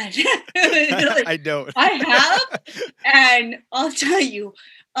 but I don't. I have, and I'll tell you,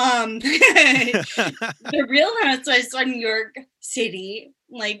 The Real Housewives of New York City,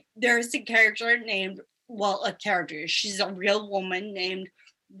 like there's a character named, she's a real woman named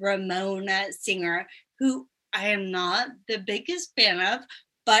Ramona Singer, who I am not the biggest fan of,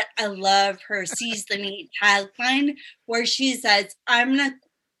 but I love her season 8 tagline where she says, I'm an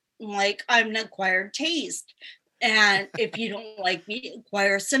acquired taste. And if you don't like me,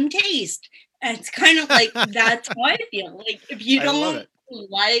 acquire some taste. And it's kind of like, that's how I feel. Like, if you don't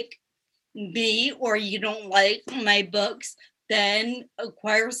like me or you don't like my books, then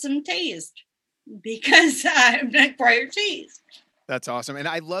acquire some taste, because I'm an acquired taste. That's awesome. And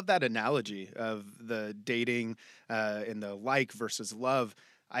I love that analogy of the dating and the like versus love.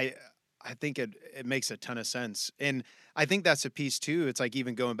 I think it makes a ton of sense. And I think that's a piece too. It's like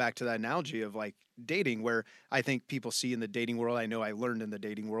even going back to that analogy of like dating, where I think people see in the dating world, I know I learned in the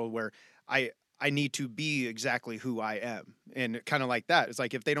dating world, where I need to be exactly who I am. And kind of like that. It's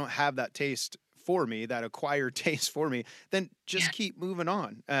like, if they don't have that taste for me, that acquired taste for me, then just keep moving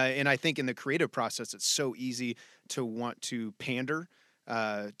on. And I think in the creative process, it's so easy to want to pander,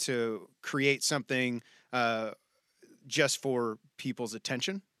 to create something just for people's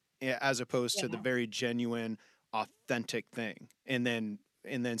attention, as opposed to the very genuine, authentic thing. And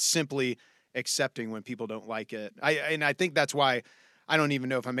then simply accepting when people don't like it. I think that's why, I don't even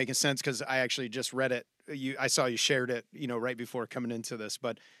know if I'm making sense, because I actually just read it. I saw you shared it, right before coming into this,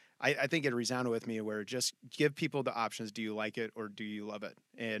 but I think it resounded with me, where just give people the options. Do you like it or do you love it?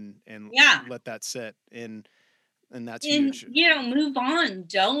 And let that sit. And that's huge. Move on.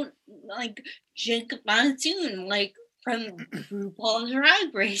 Don't like Jacob Monsoon, like from RuPaul's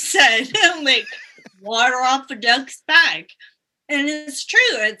Drag Race said, like water off a duck's back. And it's true.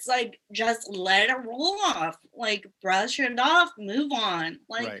 It's like, just let it roll off, like brush it off, move on.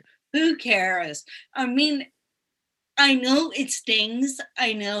 Like, who cares? I mean, I know it stings.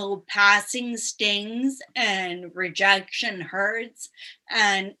 I know passing stings and rejection hurts,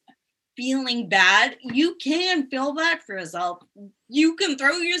 and feeling bad. You can feel bad for yourself. You can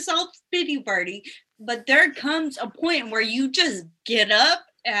throw yourself a pity party, but there comes a point where you just get up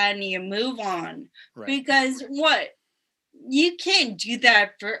and you move on. Because you can't do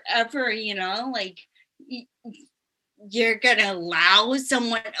that forever, like you're gonna allow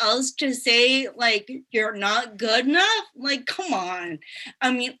someone else to say like you're not good enough. Like, come on.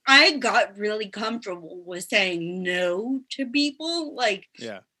 I mean, I got really comfortable with saying no to people. Like,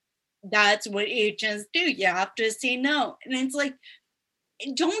 that's what agents do. You have to say no. And it's like,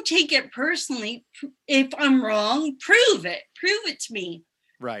 don't take it personally. If I'm wrong, prove it to me.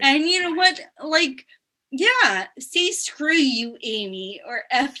 Right. And you know what, like, say screw you, Amy, or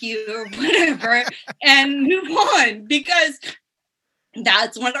F you, or whatever, and move on. Because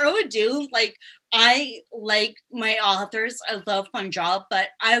that's what I would do. Like, I like my authors. I love my job, but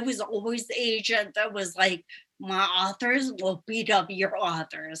I was always the agent that was like, my authors will beat up your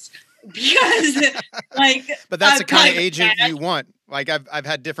authors because, like, but that's the I've kind of kind of agent you want. Like I've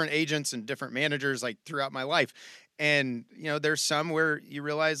had different agents and different managers like throughout my life, and there's some where you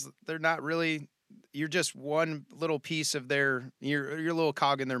realize they're not really. You're just one little piece of your little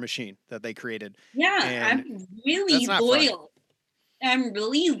cog in their machine that they created, yeah, and I'm that's really not fun. loyal. I'm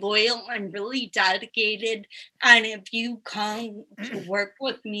really loyal. I'm really dedicated. And if you come to work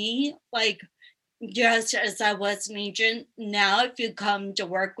with me, like, just as I was an agent, now if you come to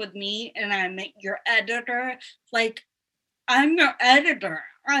work with me and I'm your editor, like, I'm your editor.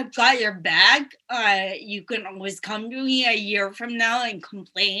 I've got your back. You can always come to me a year from now and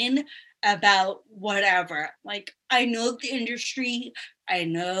complain about whatever. Like, I know the industry. I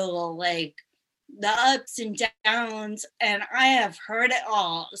know, like, the ups and downs, and I have heard it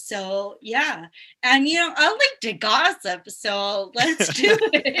all. So yeah. And I like to gossip, so let's do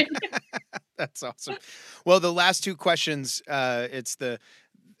it. That's awesome. Well, the last two questions, it's the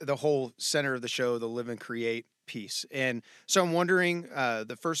whole center of the show, the live and create piece. And so I'm wondering,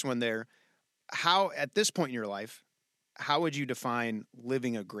 the first one there, how at this point in your life, how would you define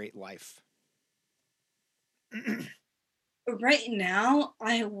living a great life? Right now,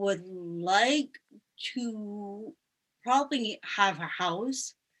 I would like to probably have a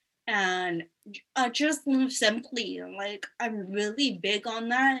house and just live simply. Like, I'm really big on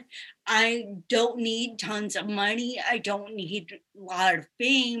that. I don't need tons of money. I don't need a lot of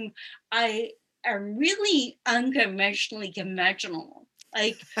fame. I am really unconventionally conventional.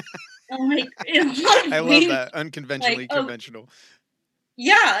 Like in a lot I of love ways, that. like, Unconventionally oh, conventional.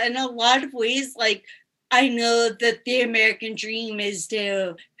 yeah, in a lot of ways, like, I know that the American dream is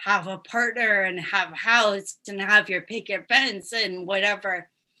to have a partner and have a house and have your picket fence and whatever.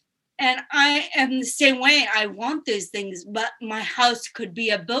 And I am the same way. I want those things, but my house could be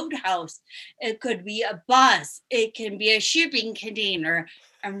a boathouse. It could be a bus. It can be a shipping container.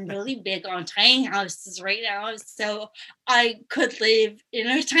 I'm really big on tiny houses right now. So I could live in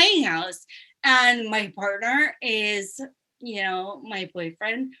a tiny house. And my partner is, my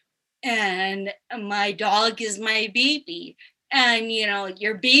boyfriend. And my dog is my baby. And,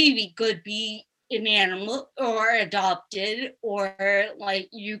 your baby could be an animal or adopted, or like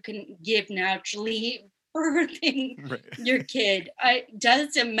you can give naturally birthing Right. your kid. It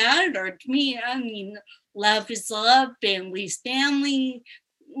doesn't matter to me. I mean, love is love, family is family.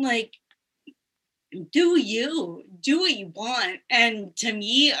 Like, do what you want. And to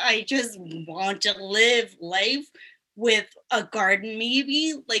me, I just want to live life with a garden.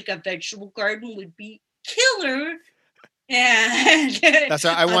 Maybe like a vegetable garden would be killer. And That's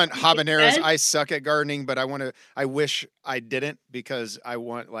I a want picket habaneros. fence. I suck at gardening, but I wish I didn't because I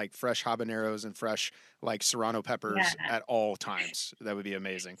want like fresh habaneros and fresh like serrano Yeah. peppers at all times. That would be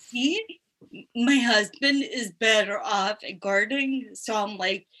amazing. See, my husband is better off at gardening. So I'm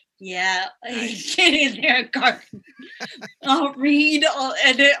like, yeah, Nice. get in there, garden. I'll read, I'll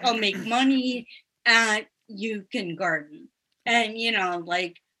edit, I'll make money, and you can garden. And,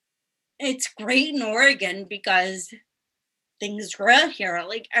 like, it's great in Oregon because things grow here.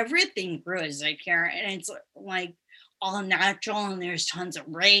 Like, everything grows like here. And it's like all natural, and there's tons of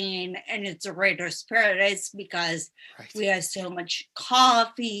rain. And it's a writer's paradise because Right. we have so much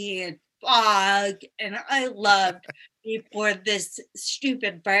coffee and fog. And I loved before this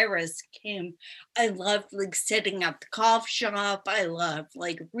stupid virus came, I loved like sitting at the coffee shop. I loved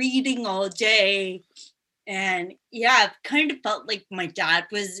like reading all day. And yeah, I've kind of felt like my dad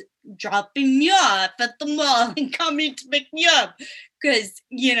was dropping me off at the mall and coming to pick me up. Because,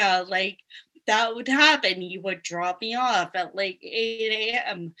 like, that would happen. He would drop me off at like 8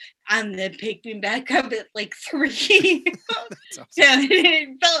 a.m. and then pick me back up at like 3. That's awesome. Yeah,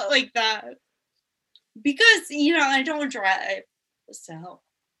 it felt like that. Because, I don't drive. So,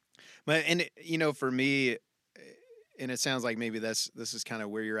 But for me, and it sounds like maybe this is kind of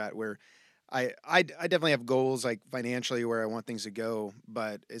where you're at, where I definitely have goals like financially where I want things to go,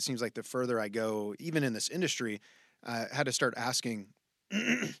 but it seems like the further I go, even in this industry, I had to start asking,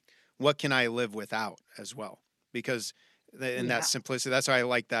 what can I live without as well? Because in that yeah. simplicity, that's why I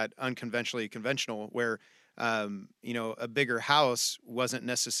like that unconventionally conventional, where a bigger house wasn't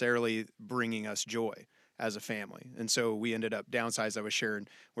necessarily bringing us joy as a family, and so we ended up downsized. I was sharing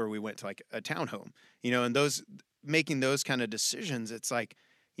where we went to like a townhome, and those making those kind of decisions, it's like,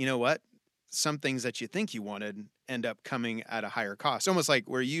 you know what? Some things that you think you wanted end up coming at a higher cost. Almost like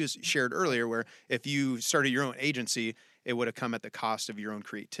where you shared earlier, where if you started your own agency, it would have come at the cost of your own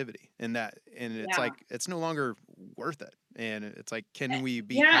creativity. And it's Yeah. like, it's no longer worth it. And it's like, can we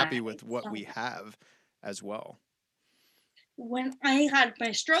be Yeah, happy with what we have as well? When I had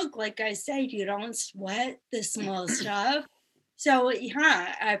my stroke, like I said, you don't sweat the small stuff. So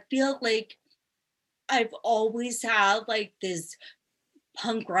yeah, I feel like I've always had like this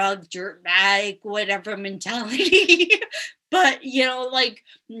punk rock dirt bag whatever mentality. But like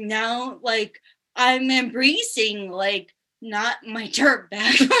now, like I'm embracing like not my dirt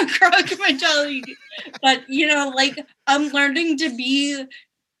bag punk rock mentality, but like I'm learning to be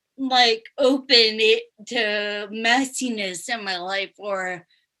like open it to messiness in my life, or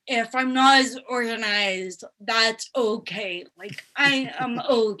if I'm not as organized, that's okay. Like I am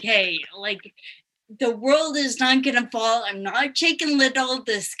okay. Like the world is not gonna fall. I'm not Chicken Little.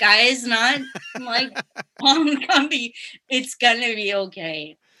 The sky is not like palm comfy. It's gonna be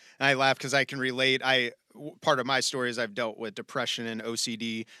okay. I laugh because I can relate. Part of my story is I've dealt with depression and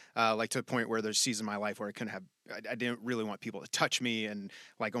OCD, like to the point where there's seasons in my life where I didn't really want people to touch me and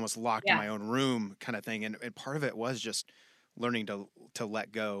like almost locked in Yeah. my own room kind of thing. And part of it was just learning to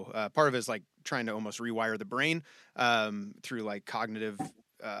let go. Part of it is like trying to almost rewire the brain through like cognitive,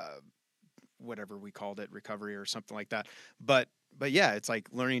 uh, whatever we called it, recovery or something like that. But yeah, it's like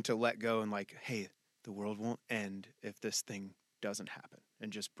learning to let go and like, hey, the world won't end if this thing doesn't happen,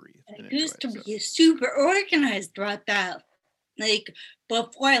 and just breathe I and enjoy used it. to So be super organized throughout that. Like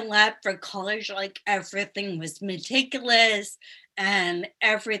before I left for college, like everything was meticulous and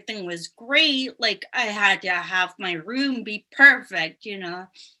everything was great. Like I had to have my room be perfect.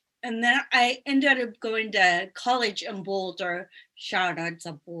 And then I ended up going to college in Boulder. Shout out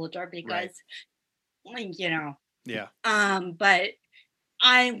to Boulder because right, like, yeah, but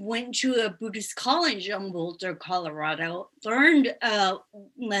I went to a Buddhist college in Boulder, Colorado, learned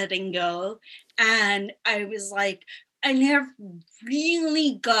letting go. And I was like, I never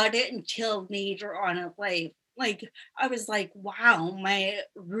really got it until later on in life. Like, I was like, wow, my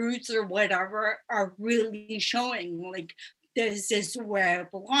roots or whatever are really showing. Like, this is where I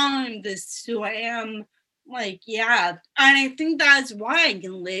belong. This is who I am. Like, yeah. And I think that's why I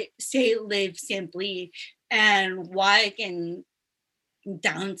can say live simply, and why I can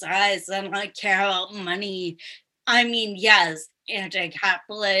downsize and not care about money. I mean, yes,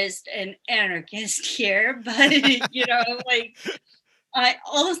 anti-capitalist and anarchist here, but like I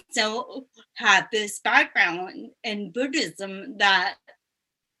also have this background in Buddhism that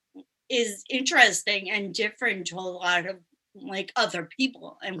is interesting and different to a lot of like other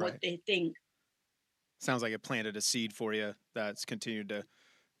people and what right. they think. Sounds like it planted a seed for you that's continued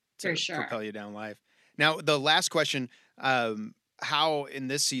For to sure. propel you down life. Now, the last question: how in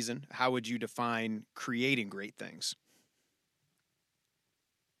this season, how would you define creating great things?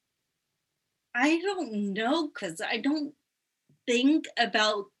 I don't know because I don't think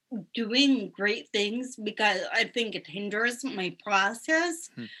about doing great things because I think it hinders my process.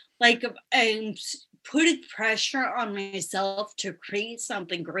 Hmm. Like if I'm putting pressure on myself to create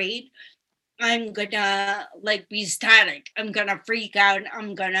something great, I'm gonna like be static. I'm gonna freak out.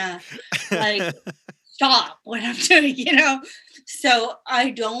 I'm gonna like stop what I'm doing. So I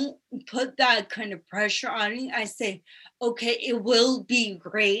don't put that kind of pressure on me. I say, okay, it will be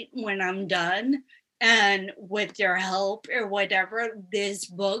great when I'm done. And with your help or whatever, this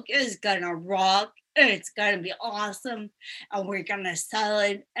book is gonna rock and it's gonna be awesome. And we're gonna sell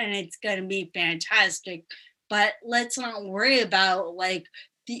it and it's gonna be fantastic. But let's not worry about like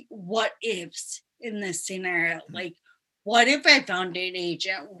the what ifs in this scenario. Like, what if I found an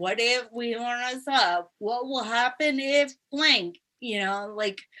agent? What if we own us up? What will happen if blank?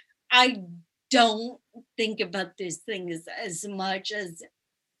 Like I don't think about these things as much as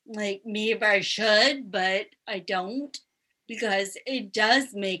like maybe I should, but I don't because it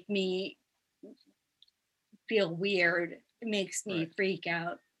does make me feel weird. It makes me Right. freak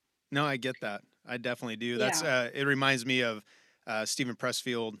out. No, I get that. I definitely do. That's Yeah. it reminds me of Stephen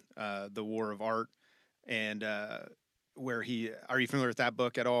Pressfield, The War of Art, and where he are you familiar with that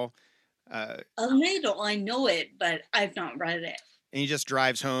book at all? Uh, A little, I know it, but I've not read it. and he just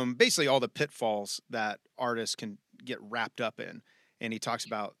drives home basically all the pitfalls that artists can get wrapped up in. And he talks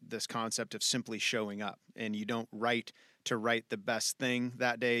about this concept of simply showing up, and you don't write to write the best thing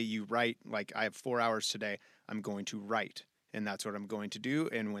that day. You write like, I have 4 hours today, I'm going to write, and that's what I'm going to do.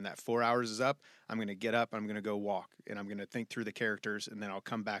 And when that 4 hours is up, I'm going to get up, I'm going to go walk, and I'm going to think through the characters, and then I'll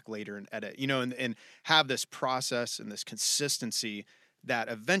come back later and edit, and have this process and this consistency that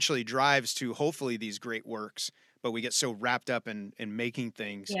eventually drives to hopefully these great works. But we get so wrapped up in making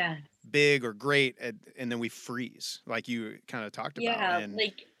things Yeah. big or great, and then we freeze, like you kind of talked about. Yeah, And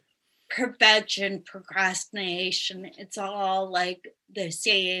like perfection, procrastination, it's all like the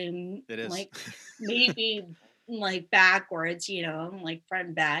same. it is. Like maybe like backwards, like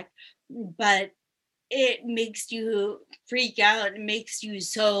front back, but it makes you freak out. It makes you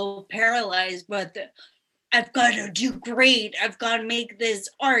so paralyzed, but I've got to do great. I've got to make this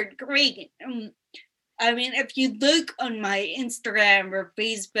art great. I mean, if you look on my Instagram or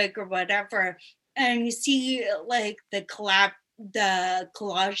Facebook or whatever, and you see like the collages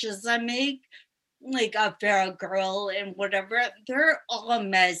I make, like a feral girl and whatever, they're all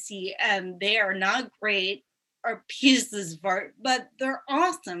messy and they are not great or pieces of art, but they're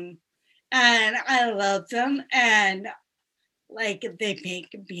awesome. And I love them. And like they make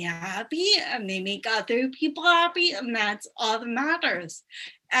me happy and they make other people happy. And that's all that matters.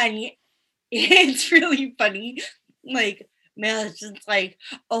 And it's really funny. Like, man, it's just like,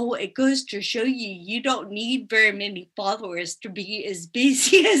 oh, it goes to show you don't need very many followers to be as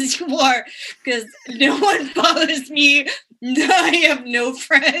busy as you are, because no one follows me. I have no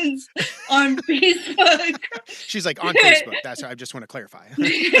friends on Facebook. She's like, on Facebook. That's I just want to clarify.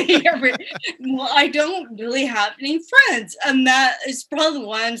 Yeah, right. Well, I don't really have any friends, and that is probably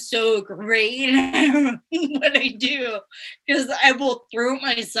why I'm so great at what I do, because I will throw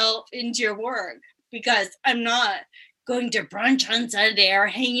myself into your work, because I'm not going to brunch on Sunday or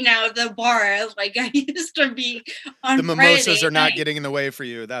hanging out at the bar like I used to be on the mimosas Friday are not night. getting in the way for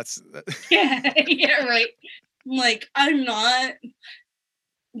you. That's yeah, right. Like, I'm not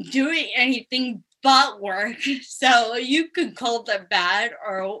doing anything but work, so you could call that bad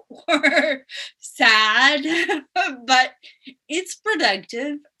or sad, but it's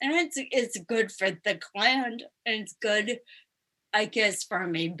productive and it's good for the client and it's good, I guess, for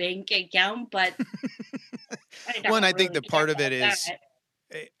my bank account, but I think the part of it is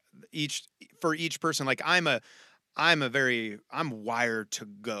for each person. Like I'm wired to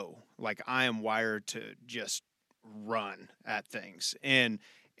go. Like I am wired to just run at things. And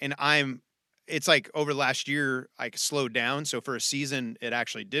it's like over the last year, I slowed down. So for a season, it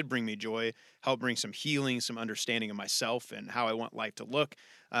actually did bring me joy, help bring some healing, some understanding of myself and how I want life to look.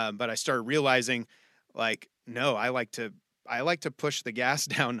 But I started realizing like, no, I like to push the gas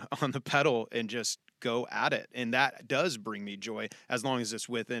down on the pedal and just go at it. And that does bring me joy as long as it's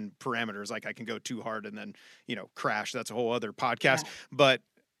within parameters. Like I can go too hard and then, crash. That's a whole other podcast. Yeah.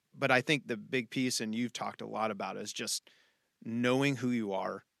 But I think the big piece, and you've talked a lot about, is just knowing who you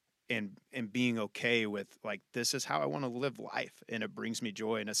are and being okay with like, this is how I want to live life. And it brings me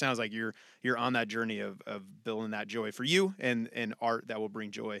joy. And it sounds like you're on that journey of building that joy for you and art that will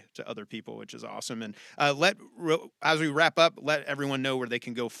bring joy to other people, which is awesome. And as we wrap up, let everyone know where they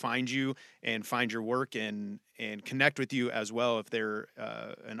can go find you and find your work and connect with you as well if they're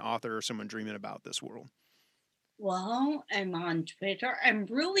an author or someone dreaming about this world. Well, I'm on Twitter. I'm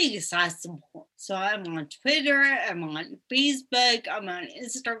really accessible. So I'm on Twitter, I'm on Facebook, I'm on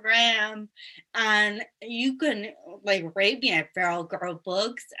Instagram, and you can rate me at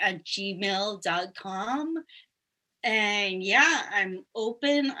feralgirlbooks@gmail.com. And yeah, I'm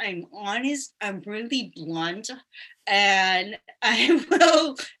open, I'm honest, I'm really blunt, and I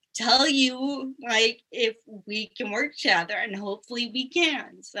will tell you if we can work together, and hopefully we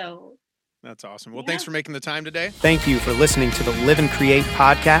can. So that's awesome. Well, Thanks for making the time today. Thank you for listening to the Live and Create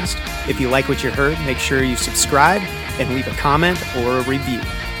podcast. If you like what you heard, make sure you subscribe and leave a comment or a review.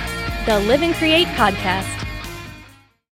 The Live and Create podcast.